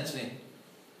sensing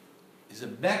is a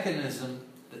mechanism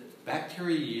that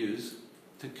bacteria use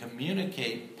to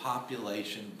communicate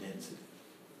population density.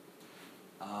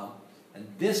 And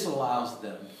this allows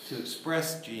them to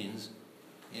express genes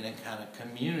in a kind of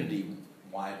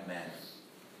community-wide manner.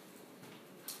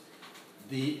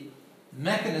 The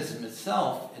mechanism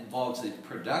itself involves the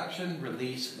production,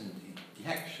 release, and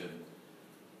detection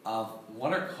of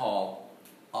what are called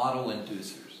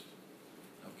autoinducers.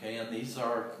 Okay, and these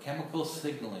are chemical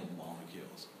signaling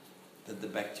molecules that the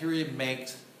bacteria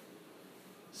makes,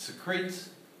 secretes,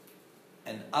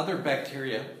 and other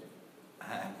bacteria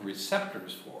have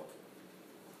receptors for.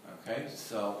 Okay,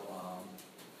 so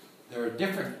there are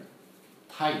different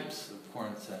types of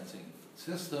quorum sensing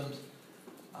systems.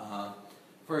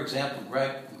 For example,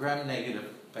 gram-negative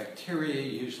bacteria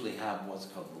usually have what's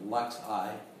called the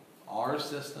LuxI-R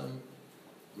system.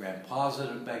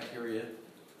 Gram-positive bacteria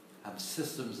have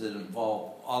systems that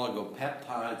involve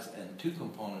oligopeptides and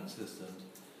two-component systems.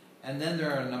 And then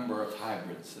there are a number of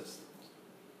hybrid systems.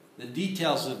 The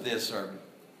details of this are,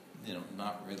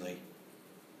 not really,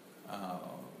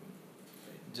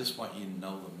 just want you to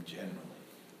know them generally.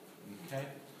 Okay?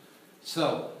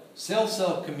 So,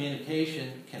 cell-cell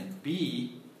communication can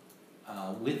be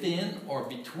within or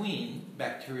between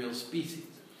bacterial species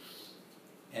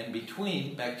and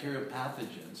between bacterial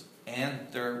pathogens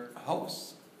and their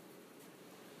hosts.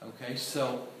 Okay,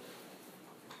 so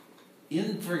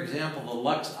in, for example, the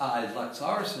LuxI,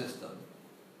 LuxR system,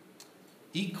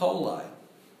 E. coli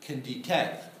can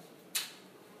detect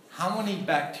how many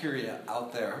bacteria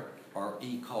out there are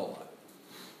E. coli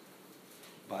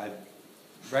by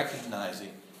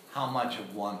recognizing how much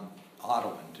of one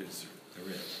autoinducer there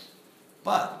is.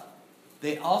 But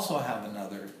they also have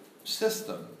another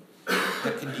system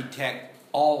that can detect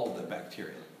all of the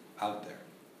bacteria out there.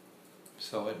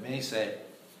 So it may say,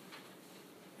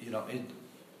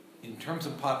 in terms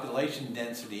of population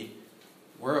density,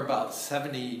 we're about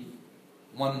 71%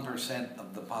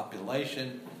 of the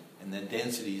population, and the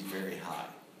density is very high.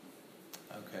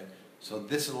 Okay, so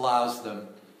this allows them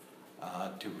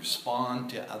to respond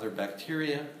to other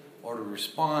bacteria or to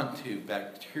respond to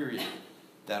bacteria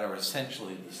that are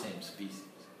essentially the same species.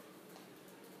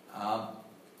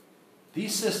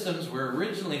 These systems were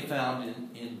originally found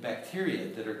in bacteria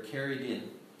that are carried in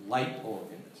light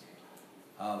organisms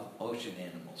of ocean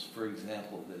animals. For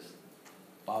example, this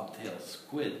bobtail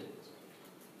squid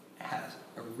has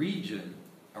a region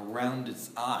around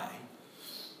its eye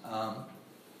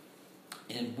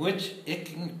in which it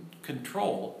can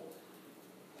control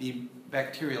the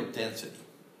bacterial density.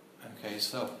 Okay,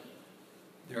 so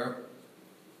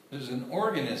there's an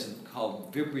organism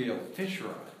called Vibrio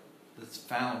fischeri that's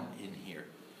found in here,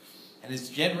 and it's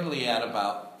generally at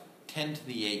about 10 to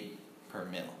the 8 per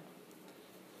mil.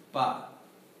 But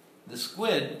the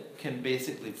squid can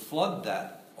basically flood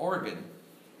that organ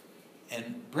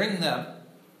and bring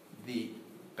the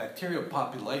bacterial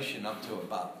population up to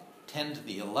about 10 to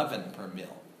the 11 per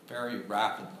mil very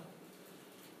rapidly.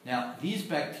 Now, these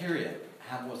bacteria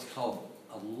have what's called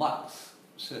a Lux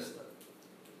system.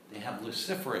 They have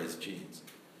luciferase genes,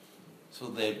 so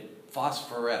they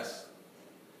phosphoresce.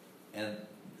 And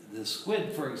the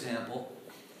squid, for example,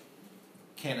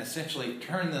 can essentially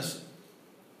turn this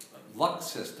Lux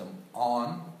system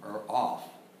on or off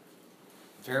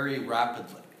very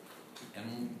rapidly.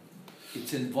 And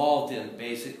it's involved in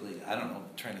basically, I don't know,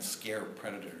 trying to scare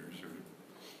predators or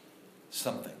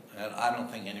something. I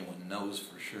don't think anyone knows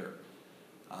for sure.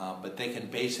 But they can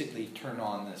basically turn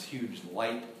on this huge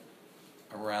light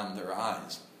around their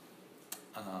eyes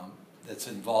that's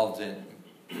involved in,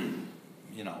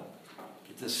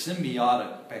 it's a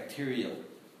symbiotic bacterial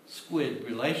squid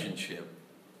relationship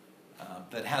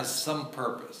that has some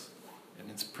purpose. And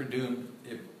it's presumed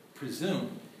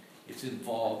it's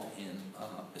involved in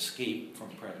escape from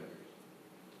predators.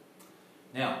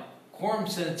 Now, quorum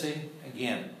sensing,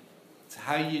 again, it's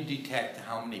how you detect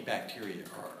how many bacteria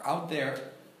are out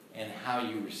there and how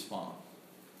you respond.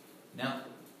 Now,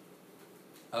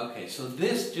 okay, so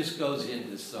this just goes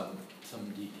into some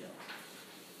details.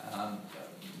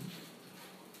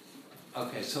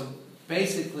 Okay, so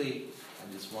basically,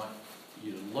 I just want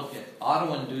you to look at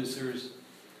autoinducers.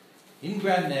 In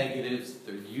gram-negatives,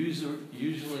 they're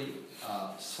usually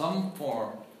some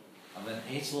form of an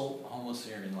acyl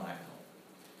homoserine lactone.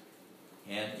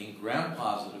 And in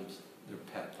gram-positives, they're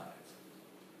peptides.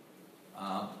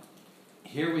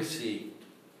 Here we see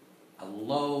a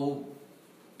low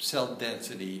cell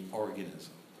density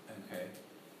organism. Okay,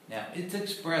 now it's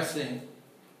expressing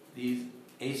these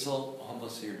acyl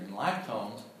homoserine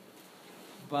lactones,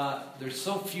 but there's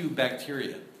so few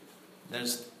bacteria,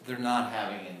 they're not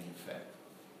having any effect.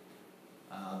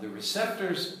 The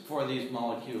receptors for these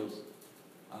molecules,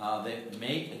 they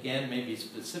may be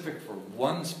specific for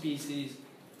one species,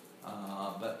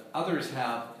 but others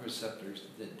have receptors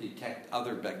that detect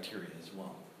other bacteria as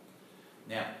well.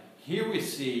 Now, here we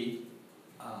see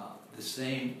the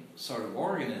same sort of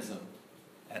organism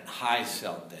at high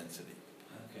cell density.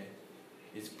 Okay,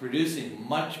 it's producing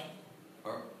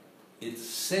it's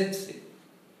sensing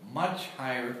much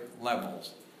higher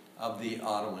levels of the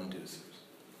autoinducers.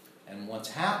 And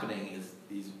what's happening is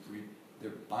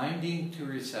they're binding to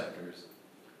receptors,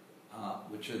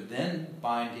 which are then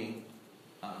binding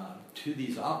to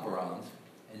these operons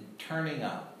and turning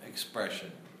up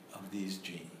expression of these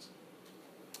genes.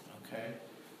 Okay,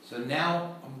 so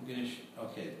now I'm going to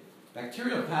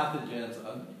bacterial pathogens.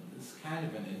 This is kind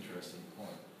of an interesting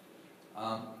point.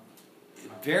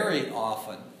 Very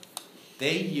often,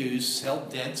 they use cell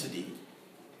density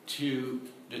to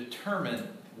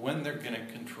determine when they're going to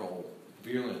control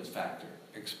virulence factor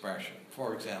expression.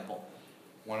 For example,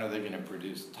 when are they going to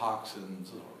produce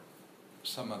toxins or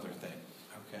some other thing,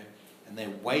 okay? And they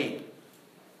wait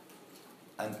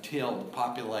until the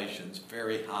population's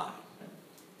very high,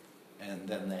 and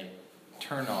then they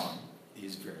turn on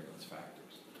these virulence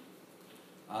factors.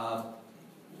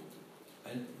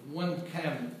 And one kind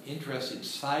of interesting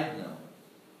side note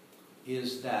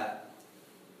is that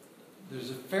there's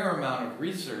a fair amount of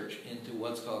research into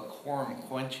what's called quorum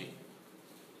quenching.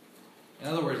 In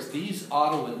other words, these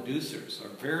autoinducers are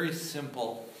very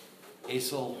simple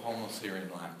acyl homoserine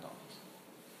lactones.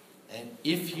 And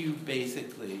if you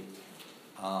basically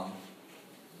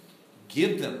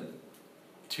give them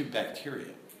to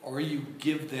bacteria, or you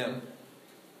give them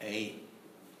an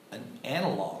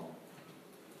analog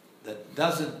that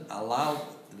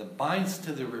that binds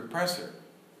to the repressor,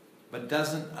 but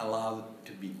doesn't allow it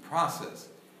to be processed,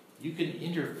 you can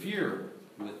interfere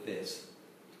with this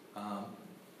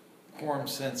quorum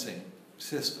sensing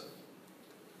system.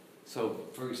 So,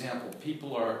 for example,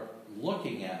 people are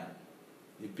looking at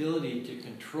the ability to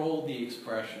control the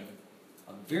expression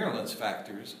of virulence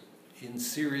factors in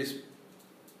serious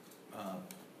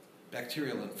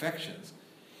bacterial infections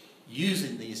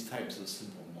using these types of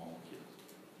simple molecules.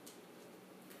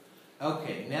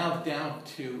 Okay, now down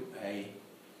to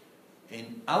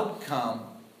an outcome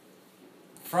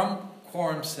from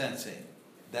quorum sensing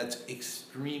that's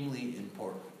extremely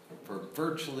important for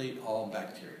virtually all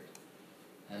bacteria,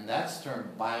 and that's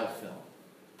termed biofilm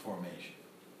formation.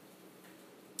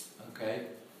 Okay?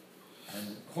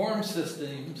 And quorum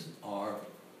systems are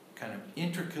kind of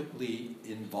intricately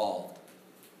involved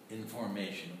in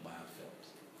formation of biofilms.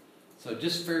 So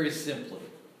just very simply,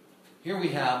 here we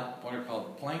have what are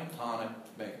called planktonic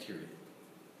bacteria.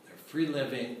 They're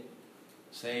free-living,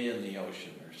 say in the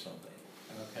ocean or something.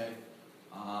 Okay?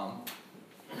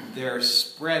 They're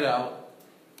spread out,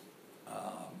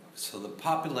 so the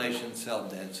population cell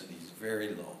density is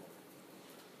very low.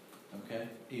 Okay?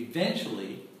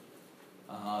 Eventually,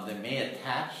 they may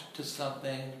attach to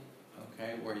something,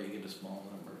 okay, where you get a small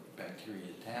number of bacteria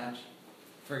attached.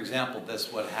 For example,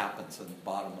 that's what happens at the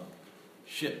bottom of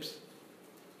ships.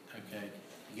 Okay?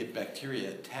 You get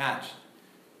bacteria attached.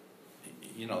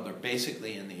 You know, they're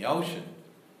basically in the ocean.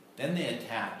 Then they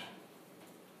attach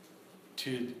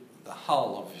to the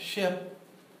hull of a ship,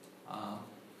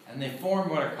 and they form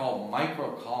what are called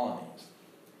microcolonies.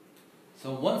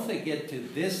 So once they get to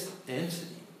this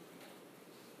density,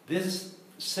 this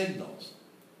signals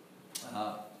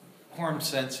quorum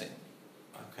sensing.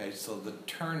 Okay, so the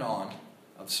turn on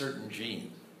of certain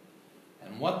genes.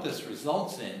 And what this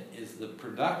results in is the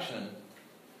production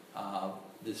of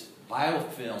this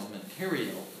biofilm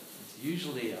material. It's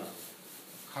usually a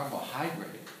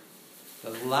carbohydrate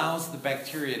that allows the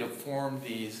bacteria to form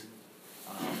these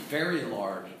very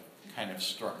large kind of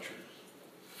structures.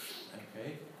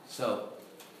 Okay, so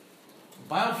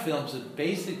biofilms have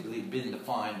basically been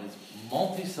defined as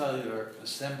multicellular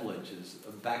assemblages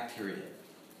of bacteria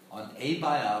on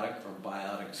abiotic or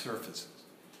biotic surfaces.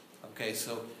 Okay,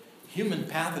 so human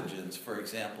pathogens, for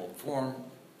example, form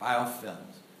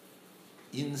biofilms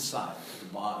inside the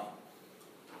body.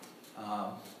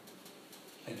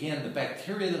 Again, the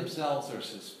bacteria themselves are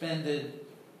suspended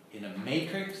in a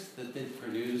matrix that they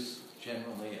produce,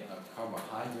 generally a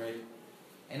carbohydrate,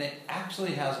 and it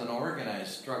actually has an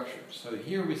organized structure. So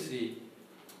here we see,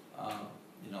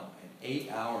 in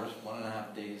 8 hours,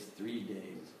 1.5 days, 3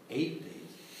 days, 8 days,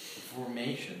 the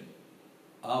formation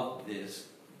of this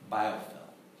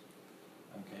biofilm.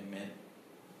 Okay, meant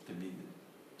to be the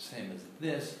same as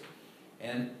this.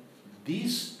 And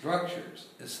these structures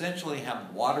essentially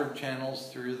have water channels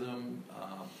through them,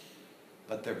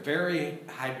 but they're very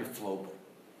hydrophobic.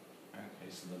 Okay,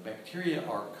 so the bacteria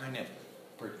are kind of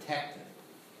protected.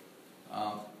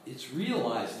 It's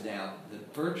realized now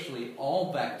that virtually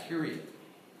all bacteria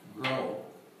grow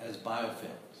as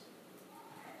biofilms.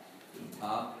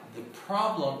 The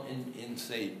problem in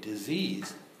say,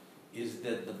 disease is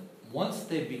that once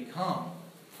they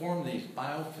form these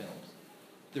biofilms,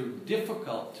 they're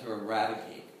difficult to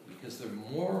eradicate because they're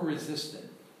more resistant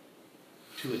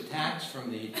to attacks from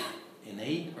the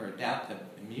innate or adaptive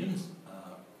immune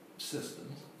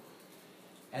systems,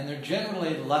 and they're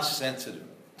generally less sensitive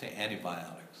to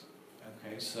antibiotics.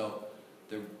 Okay, so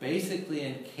they're basically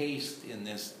encased in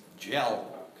this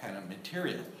gel kind of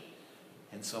material,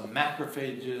 and so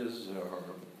macrophages or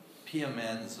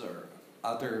PMNs or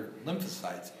other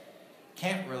lymphocytes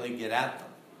can't really get at them.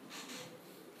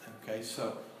 Okay,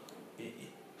 so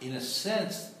in a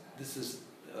sense, this is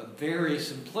a very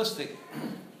simplistic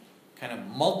kind of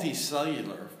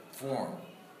multicellular form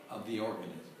of the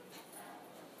organism.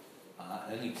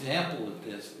 An example of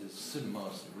this is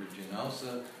Pseudomonas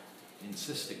aeruginosa in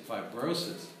cystic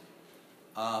fibrosis.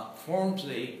 Forms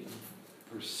a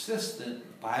persistent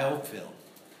biofilm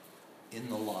in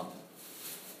the lung.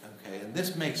 Okay, and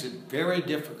this makes it very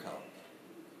difficult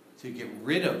to get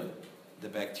rid of the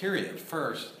bacteria at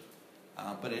first,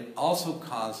 but it also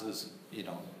causes,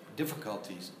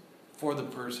 difficulties for the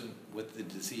person with the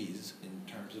disease in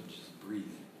terms of just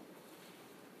breathing.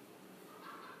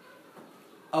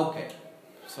 Okay,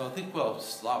 so I think we'll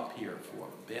stop here for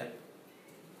a bit,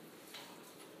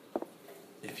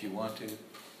 if you want to.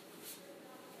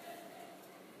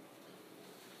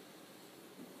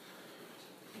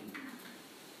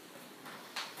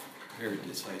 Very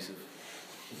decisive.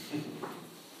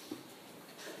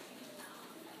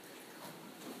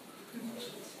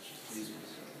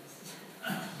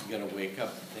 You gotta wake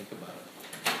up and think about it.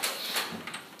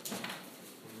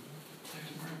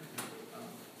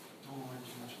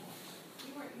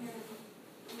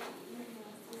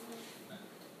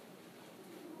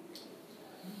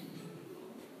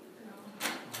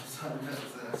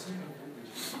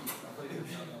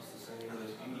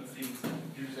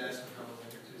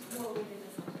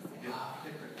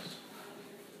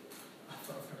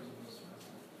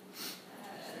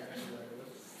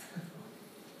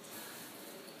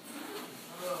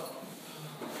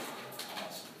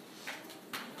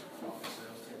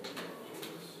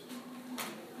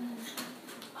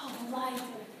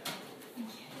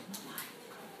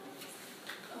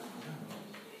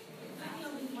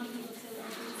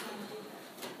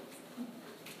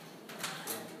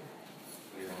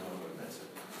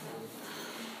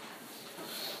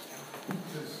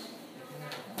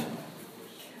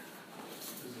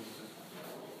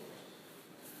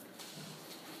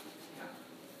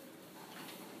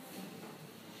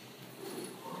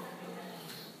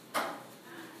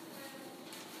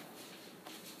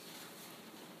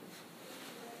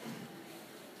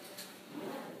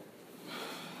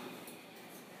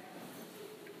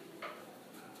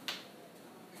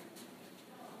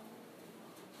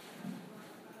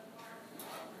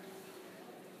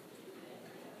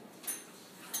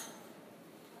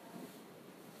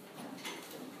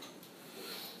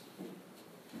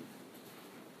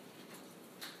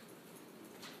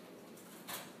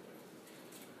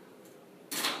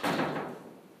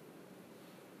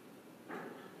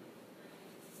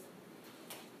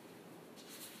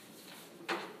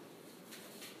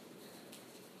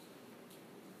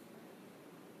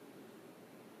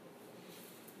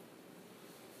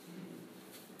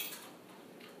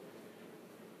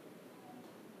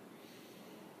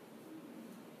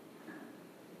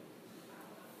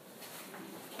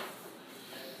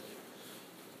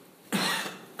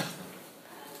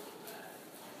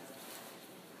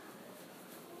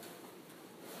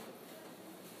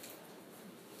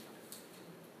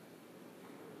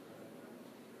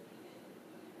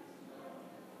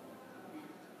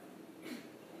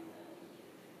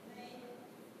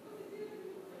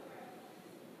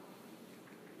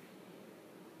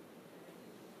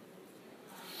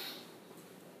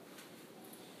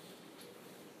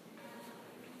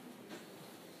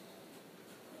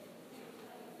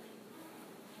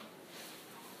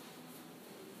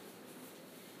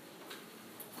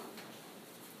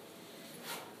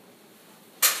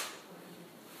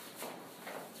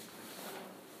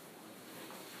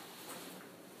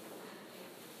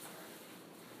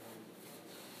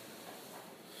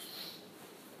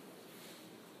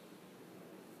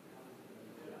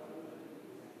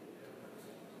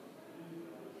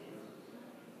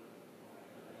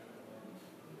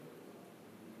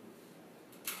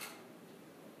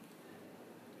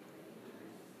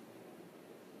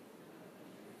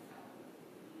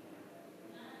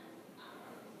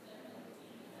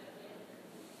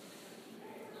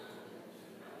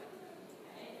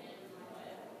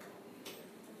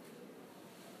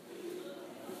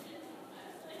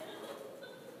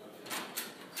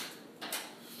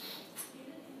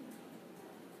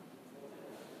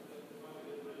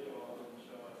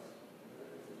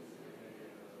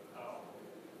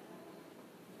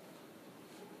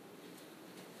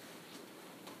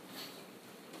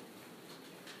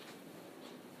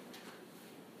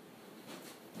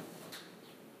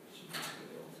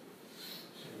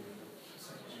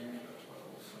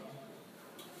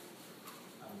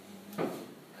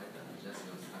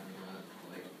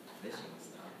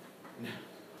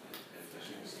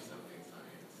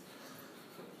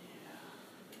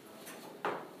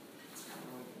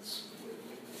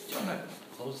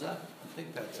 Close that? I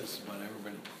think that's just about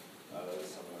everybody. That's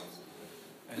someone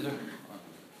else. Is there?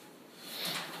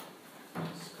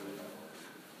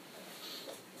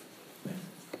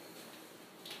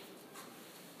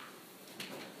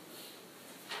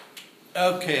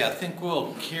 Okay, I think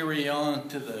we'll carry on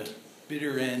to the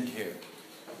bitter end here.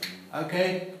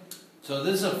 Okay, so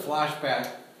this is a flashback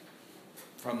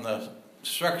from the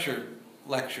structure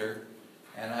lecture,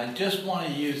 and I just want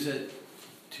to use it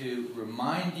to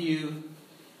remind you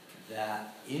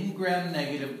that in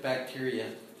gram-negative bacteria,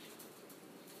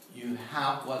 you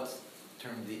have what's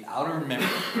termed the outer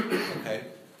membrane. Okay,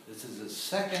 this is a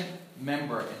second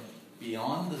membrane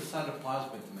beyond the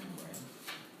cytoplasmic membrane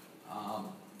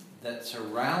that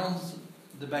surrounds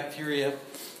the bacteria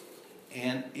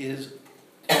and is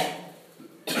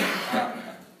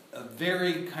a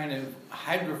very kind of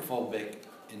hydrophobic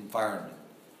environment.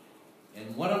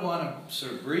 And what I want to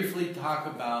sort of briefly talk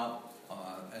about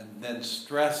and then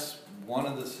stress one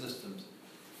of the systems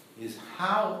is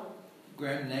how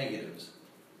gram-negatives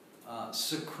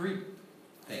secrete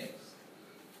things.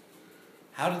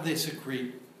 How do they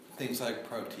secrete things like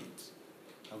proteins?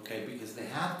 Okay, because they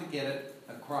have to get it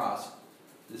across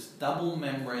this double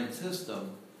membrane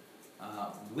system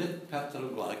with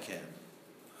peptidoglycan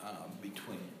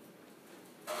between.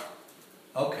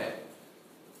 Okay.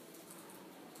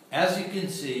 As you can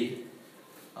see,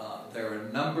 there are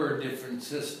a number of different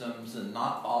systems, and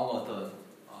not all of them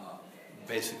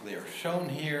basically are shown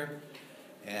here.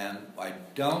 And I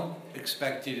don't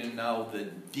expect you to know the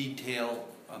detail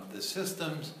of the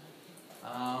systems,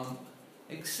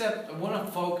 except I want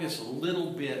to focus a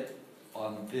little bit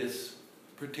on this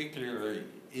particularly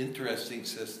interesting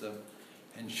system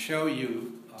and show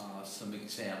you some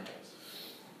examples.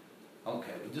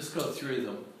 Okay, we'll just go through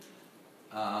them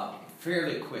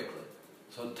fairly quickly.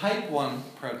 So type 1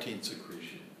 protein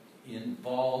secretion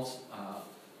involves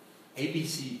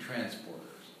ABC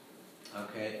transporters,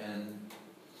 okay, and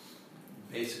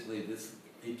basically this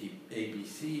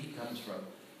ABC comes from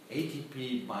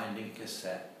ATP binding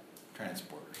cassette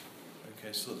transporters.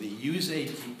 Okay, so they use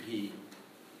ATP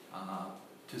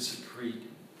to secrete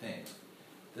things.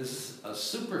 This is a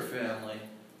superfamily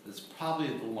that's probably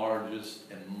the largest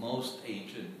and most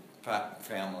ancient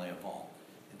family of all.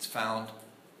 It's found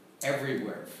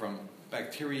everywhere, from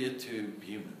bacteria to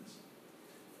humans.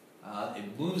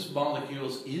 It moves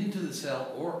molecules into the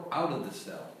cell or out of the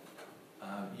cell,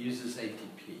 uses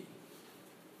ATP.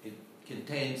 It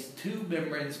contains 2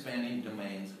 membrane-spanning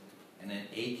domains and an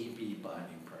ATP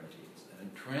binding proteins, and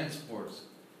it transports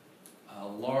a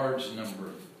large number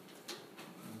of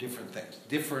different things,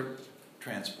 different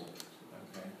transporters.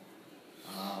 Okay,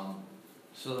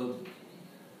 so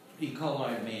E.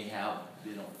 coli may have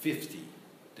 50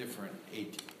 different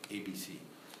ABC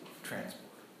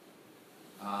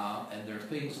transporters, and there are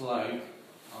things like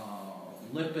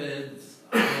lipids,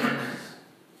 ions,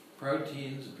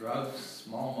 proteins, drugs,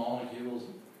 small molecules.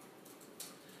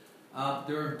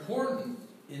 They're important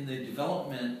in the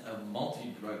development of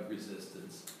multi-drug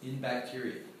resistance in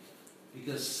bacteria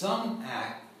because some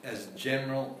act as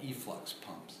general efflux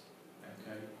pumps.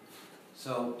 Okay?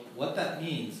 So what that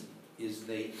means is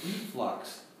they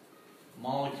efflux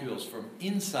molecules from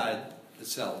inside the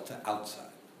cell to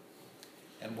outside.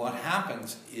 And what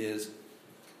happens is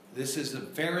this is a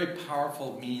very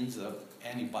powerful means of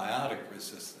antibiotic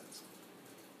resistance.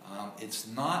 It's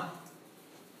not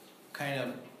kind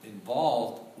of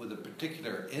involved with a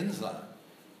particular enzyme.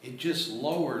 It just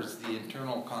lowers the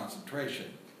internal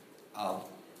concentration of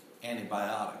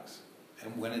antibiotics.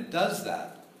 And when it does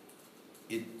that,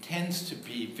 it tends to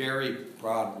be very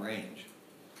broad range.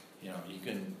 You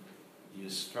can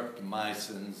use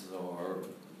streptomycins or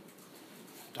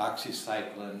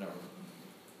doxycycline or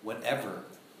whatever.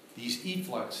 These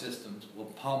efflux systems will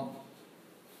pump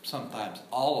sometimes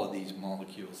all of these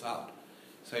molecules out.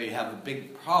 So you have a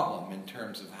big problem in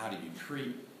terms of how do you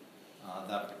treat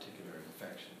that particular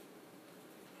infection.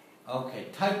 Okay,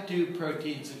 type 2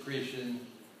 protein secretion.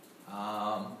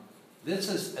 This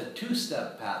is a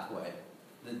 2-step pathway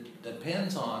that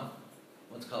depends on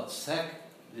what's called SEC,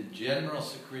 the general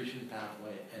secretion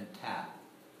pathway, and TAP,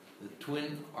 the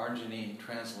twin arginine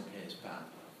translocase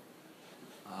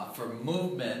pathway. For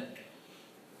movement,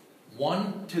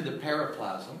 one to the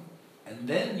periplasm, and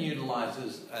then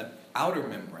utilizes an outer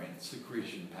membrane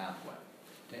secretion pathway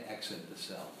to exit the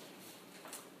cell.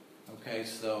 Okay,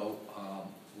 so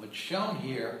what's shown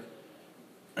here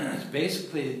is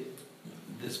basically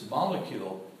this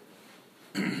molecule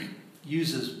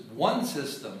uses one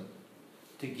system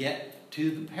to get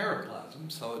to the periplasm,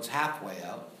 so it's halfway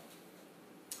out.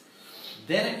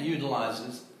 Then it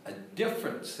utilizes a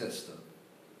different system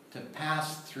to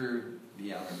pass through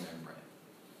the outer membrane.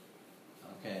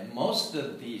 Okay, and most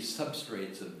of the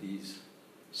substrates of these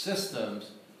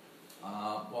systems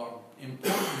are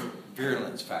important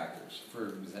virulence factors. For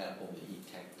example, the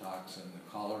ETEC toxin, the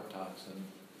collar toxin,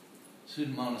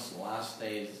 Pseudomonas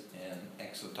elastase, and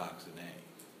exotoxin A.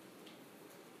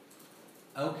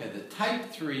 Okay, the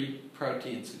type 3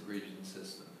 protein secretion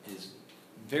system is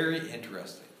very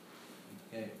interesting.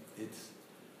 Okay, it's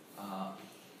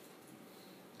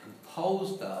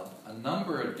composed of a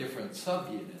number of different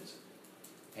subunits,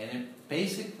 and it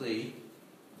basically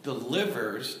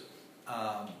delivers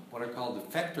what are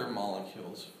called effector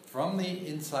molecules from the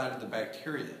inside of the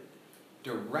bacteria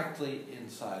directly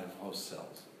inside of host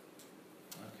cells.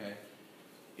 Okay,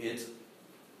 it's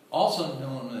also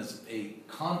known as a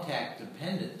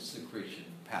contact-dependent secretion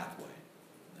pathway.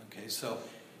 Okay, so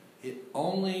it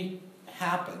only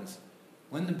happens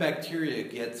when the bacteria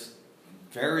gets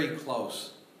very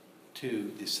close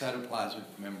to the cytoplasmic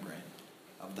membrane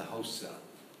of the host cell.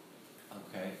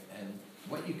 Okay, and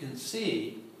what you can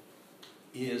see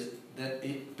is that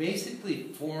it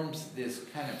basically forms this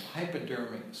kind of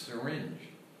hypodermic syringe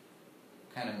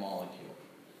kind of molecule.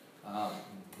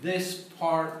 This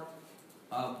part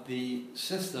of the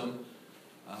system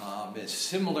is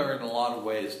similar in a lot of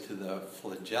ways to the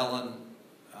flagellin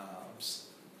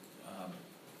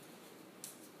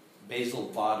basal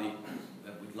body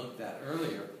that we looked at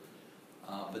earlier.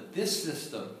 But this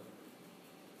system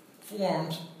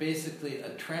forms basically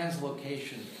a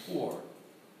translocation pore,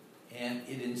 and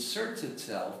it inserts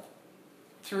itself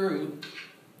through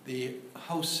the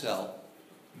host cell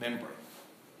membrane.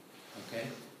 Okay?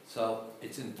 So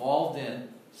it's involved in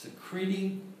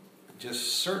secreting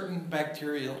just certain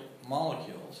bacterial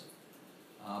molecules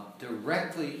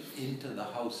directly into the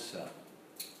host cell.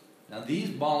 Now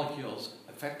these molecules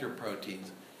effector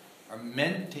proteins are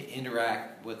meant to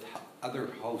interact with other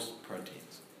host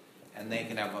proteins, and they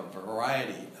can have a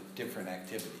variety of different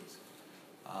activities.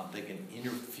 They can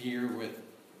interfere with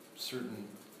certain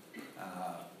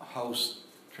host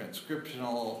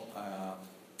transcriptional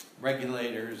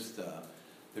regulators.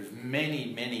 There's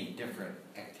many, many different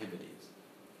activities.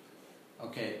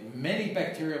 Okay, many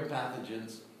bacterial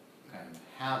pathogens kind of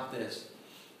have this.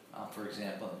 For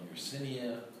example,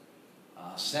 Yersinia,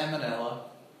 Salmonella,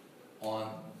 on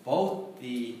both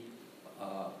the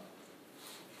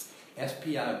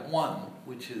SPI1,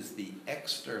 which is the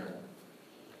external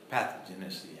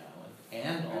pathogenicity island,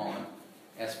 and on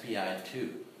SPI2.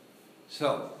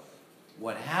 So,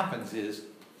 what happens is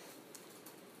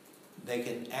they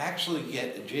can actually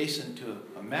get adjacent to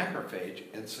a macrophage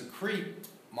and secrete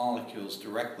molecules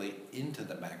directly into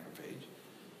the macrophage.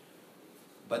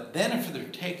 But then if they're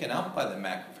taken up by the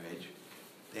macrophage,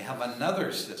 they have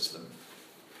another system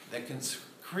that can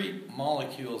secrete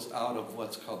molecules out of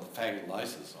what's called the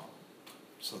phagolysosome.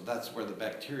 So that's where the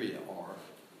bacteria are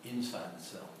inside the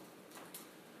cell.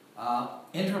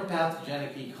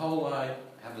 Intrapathogenic E. coli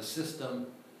have a system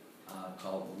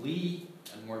called Lee,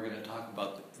 and we're going to talk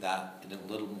about that in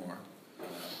a little more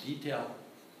detail.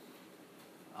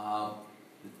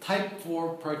 The type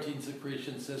 4 protein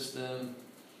secretion system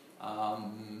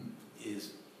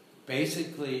is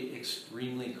basically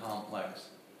extremely complex.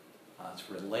 It's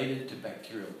related to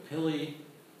bacterial pili,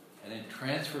 and it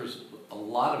transfers a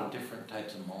lot of different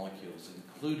types of molecules,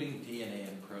 including DNA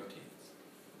and proteins.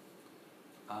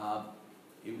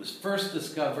 It was first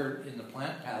discovered in the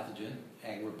plant pathogen,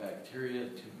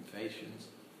 Agrobacteria tumefaciens,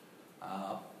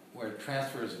 where it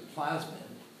transfers a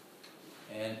plasmid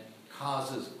and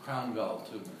causes crown gall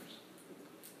tumors.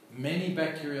 Many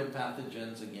bacterial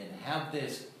pathogens, again, have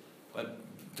this, but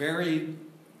very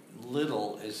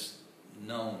little is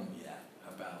known yet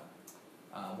about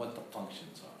what the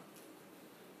functions are.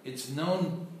 It's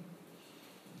known,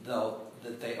 though,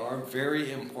 that they are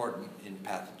very important in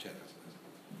pathogenesis,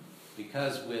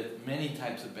 because with many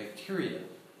types of bacteria,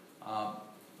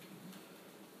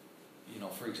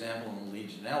 for example, in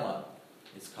Legionella,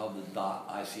 it's called the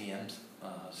 .ICM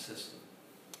system.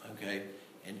 Okay,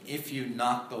 and if you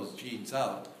knock those genes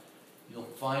out, you'll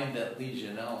find that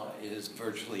Legionella is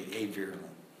virtually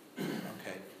avirulent.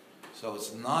 Okay, so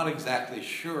it's not exactly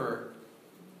sure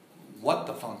what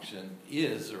the function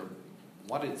is or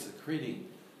what it's secreting,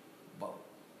 but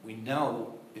we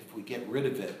know if we get rid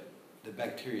of it, the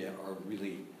bacteria are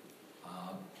really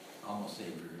almost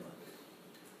avirulent.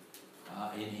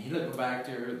 In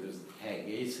Helicobacter, there's the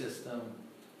TAG-A system,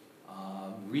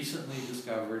 recently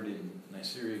discovered in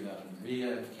Neisseria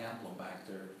gonorrhea,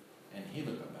 Campylobacter, and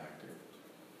Helicobacter,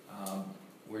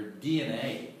 where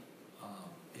DNA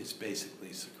is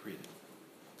basically secreted.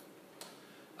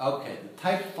 Okay, the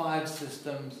type 5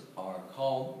 systems are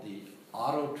called the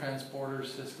autotransporter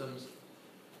systems,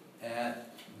 and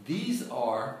these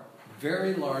are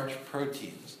very large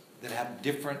proteins that have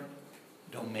different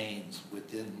domains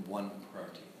within one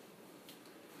protein.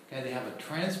 Okay, they have a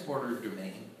transporter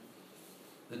domain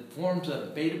that forms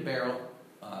a beta-barrel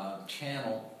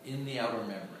channel in the outer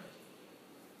membrane.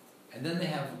 And then they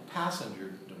have a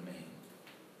passenger domain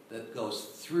that goes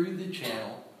through the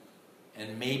channel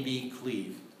and may be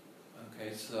cleaved.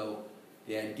 Okay, so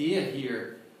the idea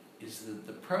here is that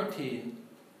the protein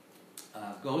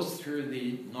goes through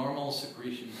the normal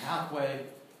secretion pathway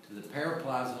to the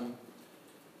periplasm,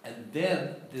 and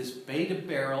then this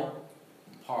beta-barrel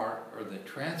part, or the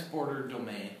transporter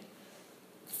domain,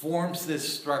 forms this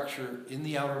structure in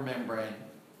the outer membrane,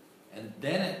 and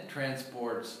then it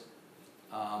transports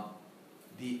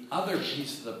the other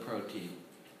piece of the protein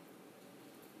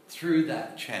through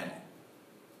that channel.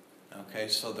 Okay,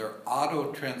 so they're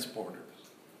autotransporters.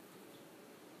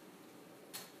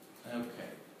 Okay.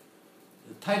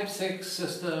 The type 6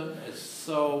 system is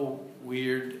so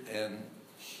weird and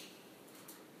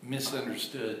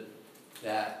misunderstood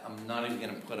that I'm not even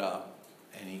going to put up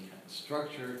any kind of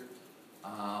structure.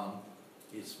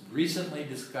 It's recently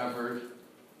discovered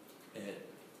it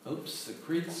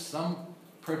secretes some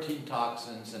protein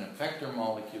toxins and effector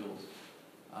molecules.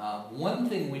 One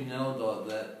thing we know, though,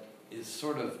 that is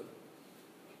sort of,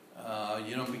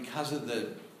 because of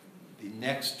the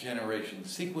next generation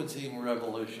sequencing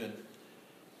revolution,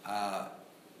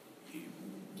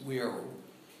 we are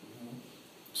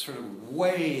sort of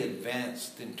way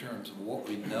advanced in terms of what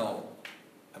we know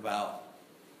about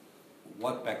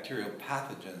what bacterial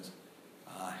pathogens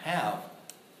have,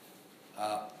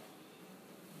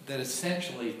 that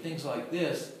essentially things like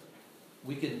this,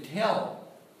 we can tell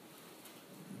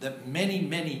that many,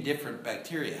 many different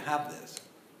bacteria have this.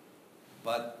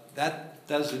 but that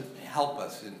doesn't help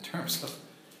us in terms of,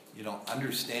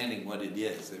 understanding what it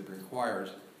is. It requires,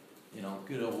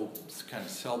 good old kind of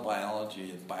cell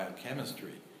biology and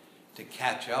biochemistry to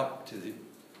catch up to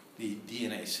the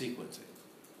DNA sequencing.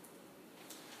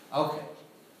 Okay.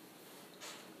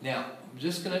 Now, I'm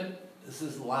just this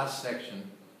is the last section.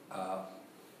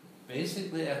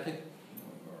 Basically, I think,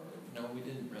 no, we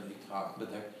didn't really talk,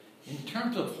 but in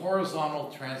terms of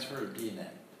horizontal transfer of DNA,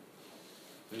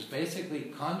 there's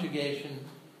basically conjugation,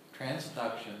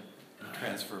 transduction, and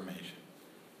transformation.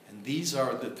 And these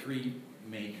are the three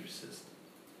major systems.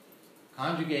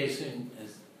 Conjugation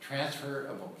is transfer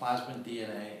of a plasmid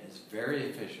DNA is very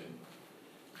efficient.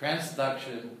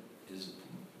 Transduction is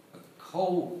a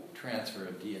co-transfer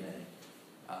of DNA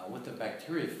with the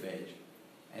bacteriophage,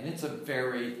 and it's a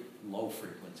very low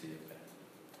frequency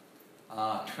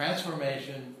event.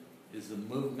 Transformation is the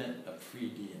movement of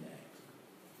free DNA.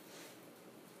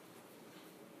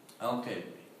 Okay,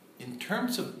 in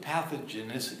terms of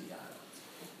pathogenicity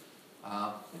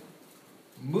islands,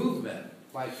 movement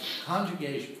by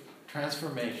conjugation,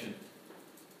 transformation,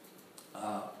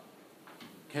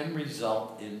 can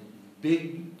result in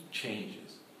big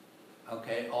changes.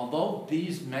 Okay, although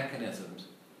these mechanisms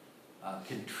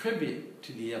contribute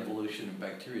to the evolution of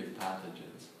bacteria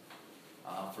pathogens,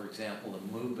 for example, the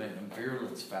movement of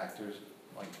virulence factors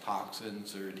like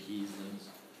toxins or adhesins,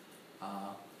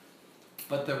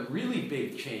 but the really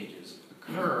big changes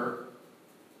occur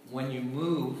when you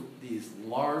move these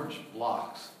large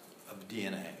blocks of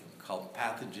DNA called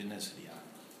pathogenicity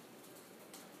islands.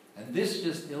 And this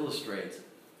just illustrates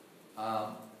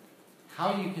how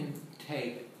you can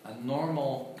take a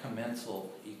normal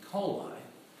commensal E. coli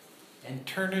and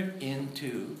turn it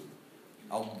into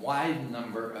a wide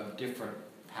number of different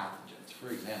pathogens.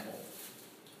 For example,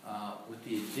 with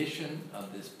the addition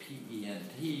of this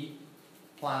PENT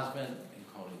plasmid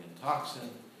encoding a toxin,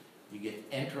 you get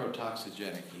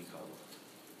enterotoxigenic E.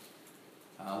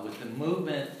 coli. With the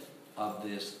movement of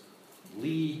this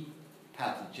Li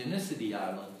pathogenicity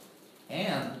island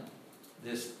and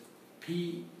this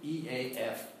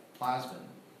PEAF plasmid,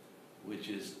 which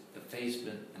is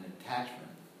effacement and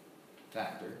attachment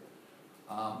factor,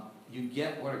 you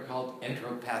get what are called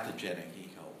enteropathogenic E.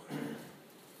 coli.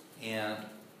 And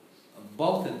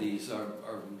both of these are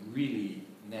really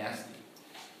nasty.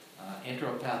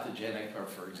 Enteropathogenic are,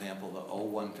 for example, the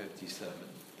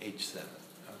O157H7,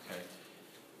 okay,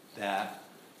 that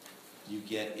you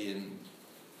get in,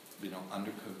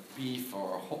 undercooked beef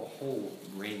or a whole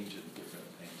range of different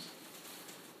things.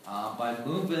 By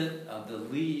movement of the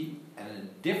Li and a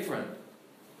different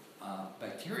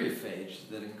bacteriophage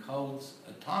that encodes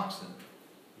a toxin,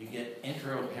 you get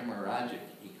enterohemorrhagic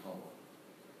E.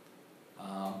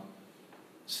 coli.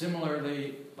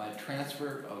 Similarly, by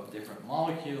transfer of different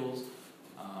molecules,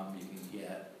 you can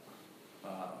get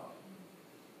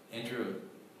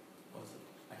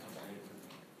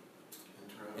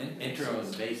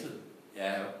enteroinvasive,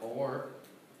 or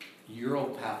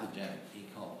uropathogenic E.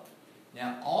 coli.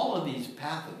 Now, all of these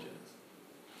pathogens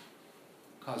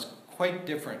cause quite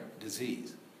different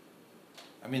disease.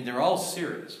 I mean, they're all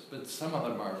serious, but some of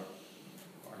them are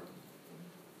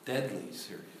deadly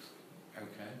serious,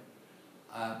 okay?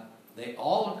 They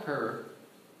all occur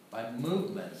by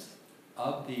movements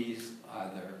of these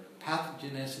either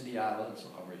pathogenicity islands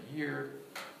over here,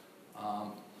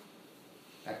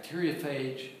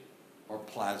 bacteriophage, or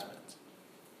plasmids.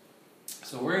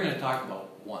 So we're going to talk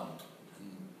about one.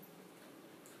 And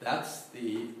that's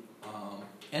the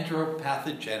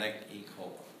enteropathogenic E.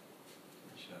 coli.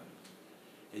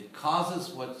 It causes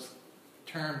what's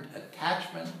termed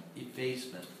attachment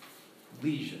effacement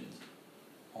lesions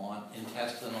on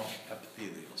intestinal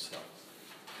epithelial cells.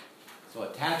 So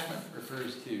attachment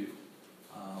refers to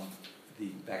the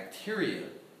bacteria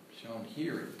shown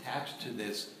here attached to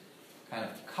this kind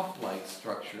of cup-like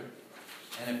structure,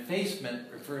 and effacement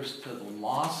refers to the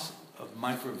loss of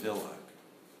microvilli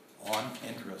on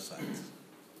enterocytes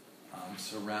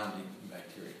surrounding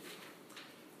bacteria.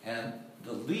 And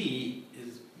the Li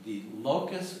is the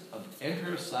locus of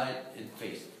enterocyte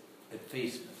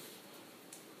effacement.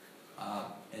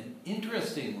 And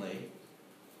interestingly,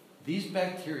 these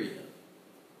bacteria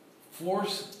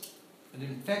force an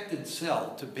infected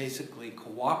cell to basically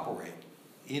cooperate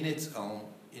in its own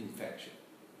infection.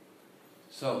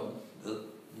 So the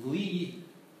Li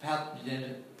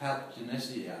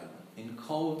pathogenicity island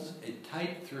encodes a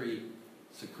type 3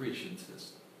 secretion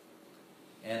system.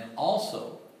 And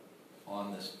also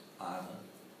on this island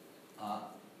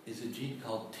is a gene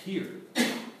called TIR.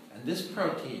 And this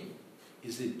protein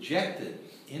is ejected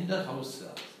into host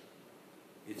cells.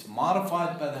 It's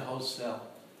modified by the host cell,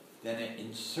 then it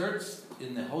inserts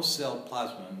in the host cell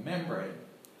plasma membrane,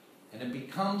 and it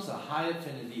becomes a high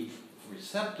affinity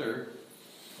receptor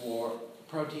for a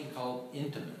protein called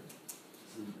intimin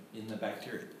in the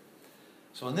bacteria.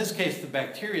 So in this case, the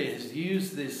bacteria has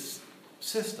used this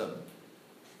system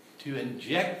to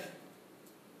inject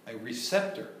a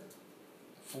receptor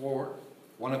for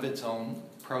one of its own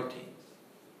proteins.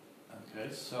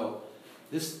 Okay, so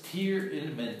this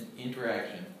tear-intimin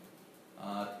interaction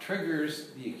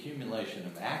triggers the accumulation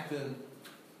of actin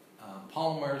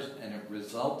polymers, and it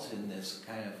results in this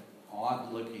kind of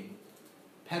odd-looking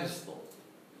pedestal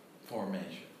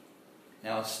formation.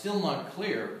 Now, it's still not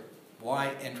clear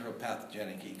why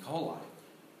enteropathogenic E. coli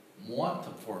want to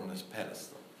form this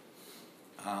pedestal,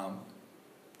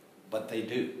 but they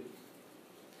do.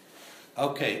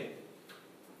 Okay,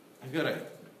 I've got an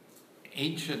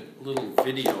ancient little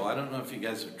video. I don't know if you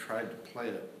guys have tried to play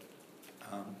it.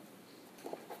 I'm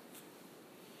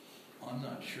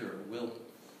not sure it will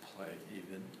play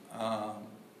even.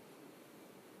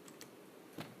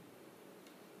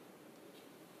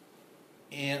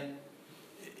 And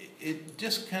it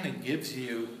just kind of gives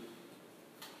you,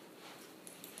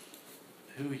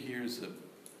 who here's a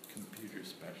computer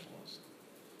specialist?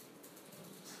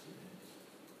 Let's see.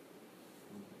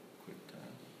 Quick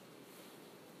time.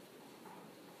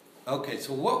 Okay,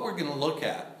 so what we're going to look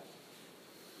at,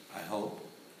 I hope,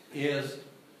 is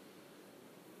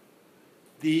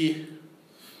the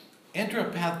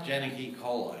enteropathogenic E.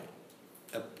 coli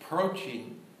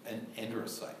approaching an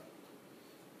enterocyte.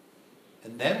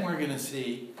 And then we're going to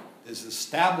see this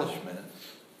establishment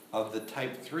of the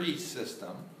type 3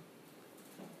 system,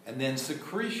 and then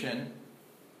secretion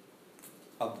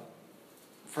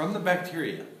from the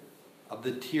bacteria of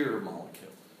the tear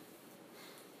molecule.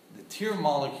 The tear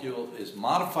molecule is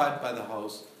modified by the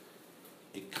host.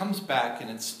 It comes back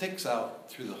and it sticks out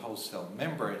through the host cell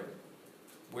membrane,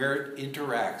 where it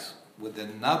interacts with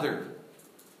another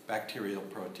bacterial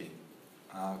protein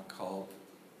called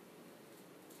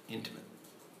intimin.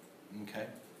 Okay?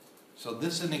 So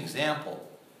this is an example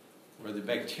where the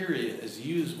bacteria has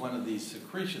used one of these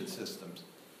secretion systems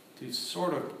to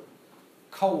sort of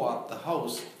co-opt the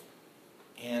host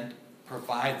and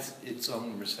provides its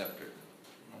own receptor.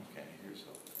 Okay, here's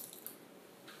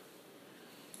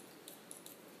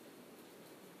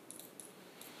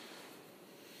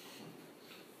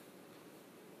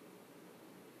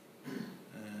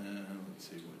let's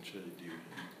see, what should I do here?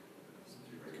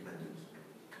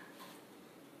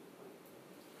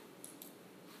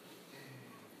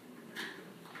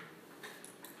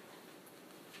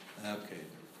 Okay,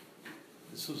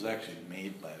 this was actually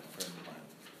made by a friend of mine.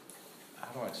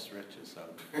 How do I stretch this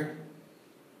out?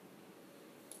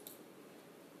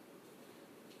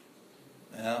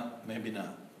 No, maybe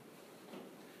not.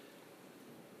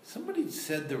 Somebody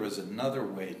said there was another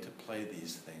way to play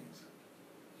these things.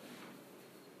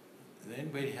 Does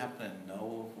anybody happen to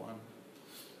know of one?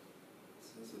 It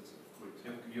says it's a quick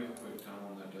You time. have QuickTime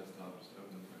on that desktop, just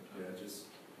open QuickTime. Yeah, just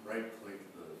right-click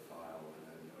the file and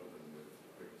then open with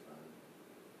QuickTime.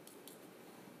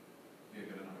 Yeah,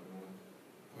 get another one.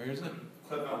 Where is it?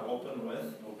 Click on open with,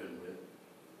 Open with.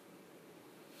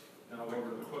 now go to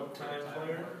the QuickTime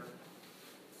player.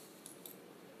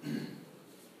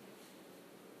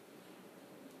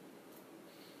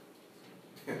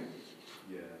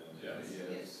 Yeah.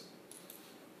 Yes.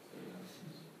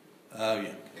 Oh,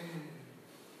 yeah.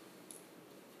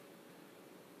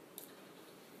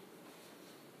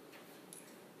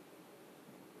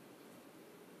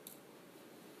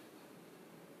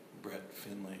 Brett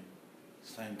Finley,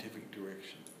 Scientific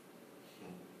Direction.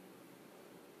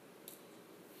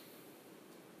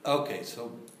 Okay,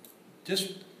 so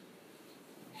just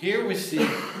here we see,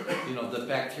 the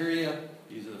bacteria,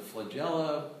 these are the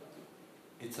flagella.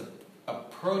 It's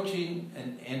approaching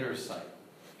an enterocyte,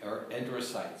 or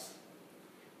enterocytes.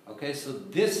 Okay, so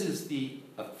this is the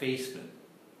effacement.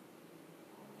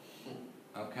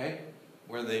 Okay,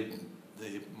 where the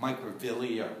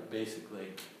microvilli are basically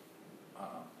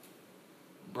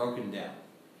broken down.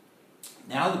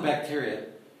 Now the bacteria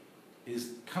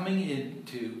is coming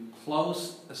into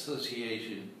close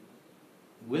association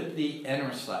with the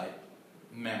enterocyte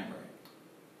membrane.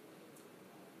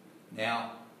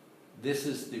 Now, this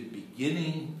is the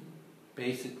beginning,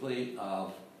 basically,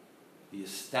 of the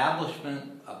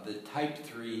establishment of the type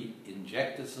 3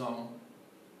 injectosome,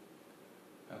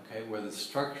 okay, where the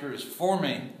structure is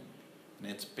forming,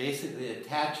 and it's basically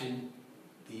attaching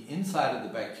the inside of the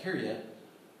bacteria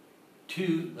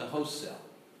to the host cell.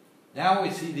 Now we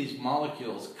see these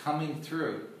molecules coming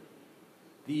through.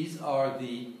 These are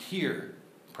the tear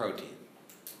protein.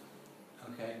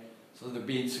 Okay, So they're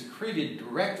being secreted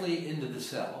directly into the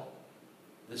cell.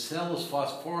 The cell is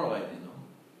phosphorylating them.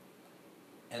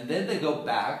 And then they go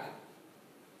back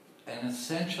and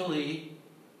essentially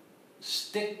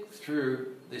stick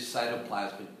through the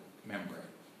cytoplasmic membrane.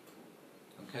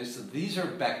 Okay, so these are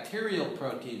bacterial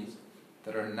proteins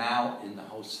that are now in the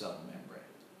host cell membrane.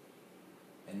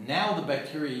 And now the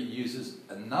bacteria uses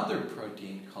another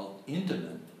protein called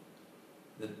intimin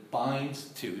that binds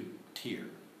to TEER.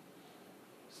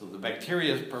 So the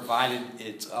bacteria has provided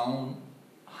its own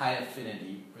high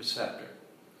affinity receptor.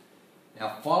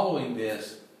 Now following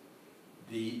this,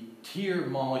 the TEER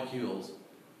molecules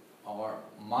are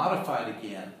modified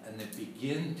again and they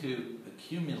begin to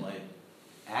accumulate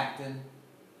actin.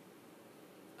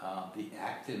 The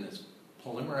actin is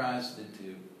polymerized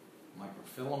into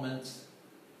microfilaments,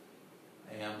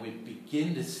 and we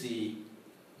begin to see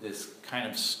this kind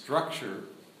of structure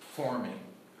forming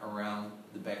around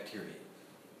the bacteria.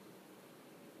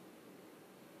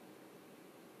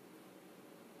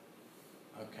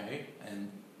 Okay,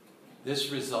 and this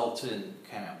results in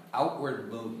kind of outward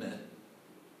movement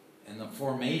and the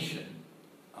formation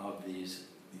of these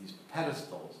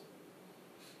pedestals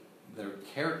that are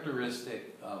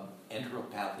characteristic of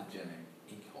enteropathogenic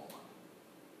E. coli.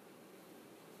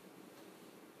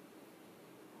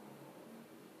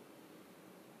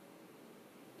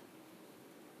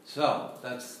 So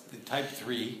that's the type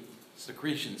 3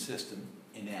 secretion system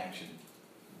in action.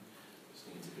 Just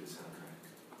needs a good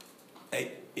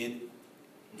soundtrack. It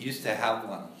used to have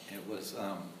one. It was,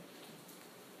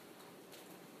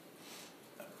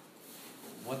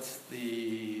 what's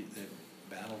the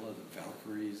Battle of the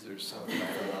Valkyries or something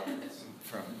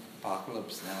from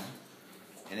Apocalypse Now?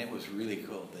 And it was really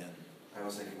cool then. I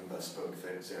was thinking of that spoke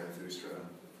thing, Zarathustra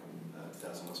from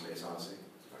 2001: Space Odyssey.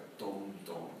 It's like, dom,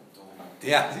 dom, dom.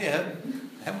 Yeah,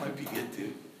 that might be good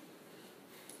too.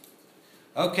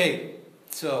 Okay,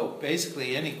 so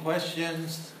basically, any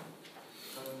questions?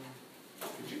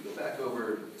 Could you go back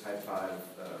over type 5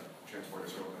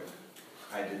 transporters real quick?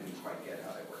 I didn't quite get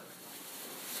how they work.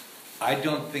 I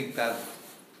don't think that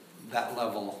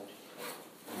level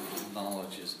of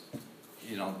knowledge is,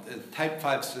 the type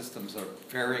 5 systems are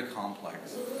very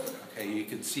complex. Okay, you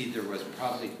can see there was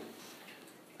probably,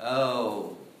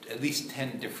 at least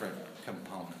 10 different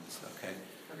components. Okay,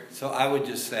 so I would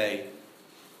just say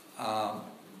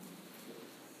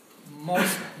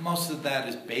most of that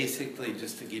is basically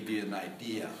just to give you an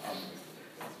idea of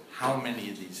how many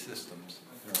of these systems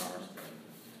there are.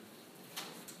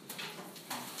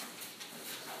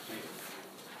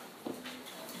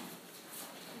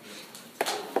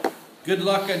 Good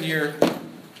luck on your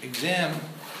exam.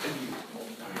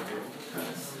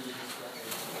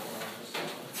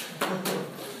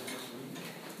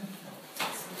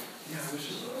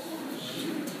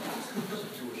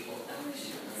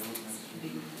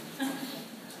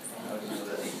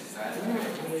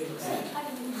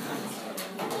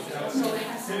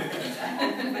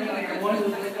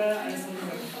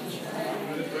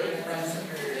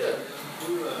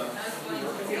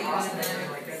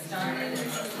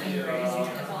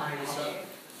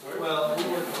 Well, we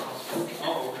worked on,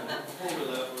 over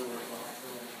that we worked on.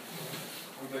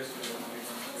 We basically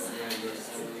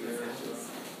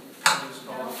just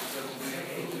call it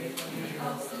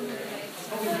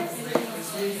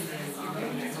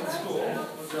That's cool.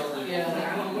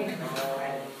 We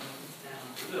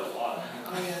did a lot.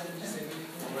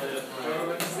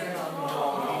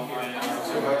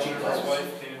 So his wife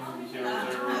came here with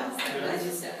her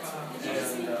kids.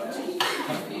 And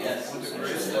Yes. went to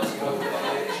Grace Festival.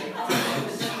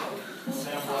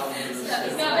 Sam brought me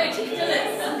to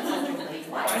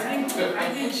I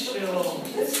think she'll.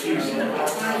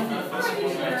 Last time the festival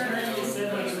said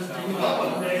like it was due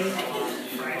Monday,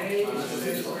 Friday. We're gonna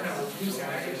do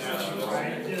Saturday, so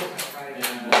Friday. Did it by Friday.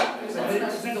 So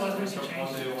she said the last time she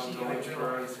changed it. She like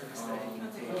July is gonna stay.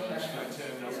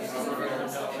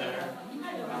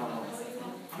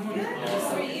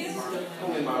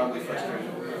 Only mildly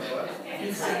frustrated.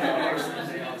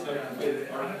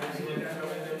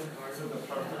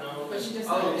 But she just.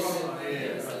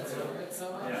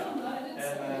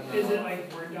 Is it like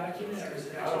Word document or is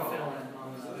it actual film?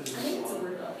 I think it's a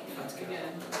Word document.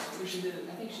 Again, where she did it,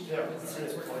 I think she did it with the same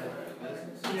Word.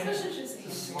 Especially just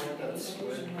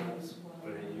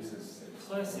But it uses.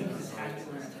 Plus, if it's hacked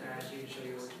and attached, you can show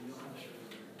you what you want.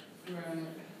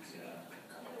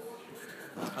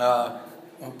 Right.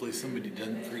 Hopefully somebody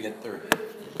doesn't forget their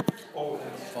Oh,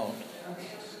 phone.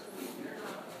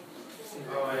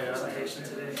 oh, yeah. Presentation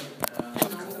today.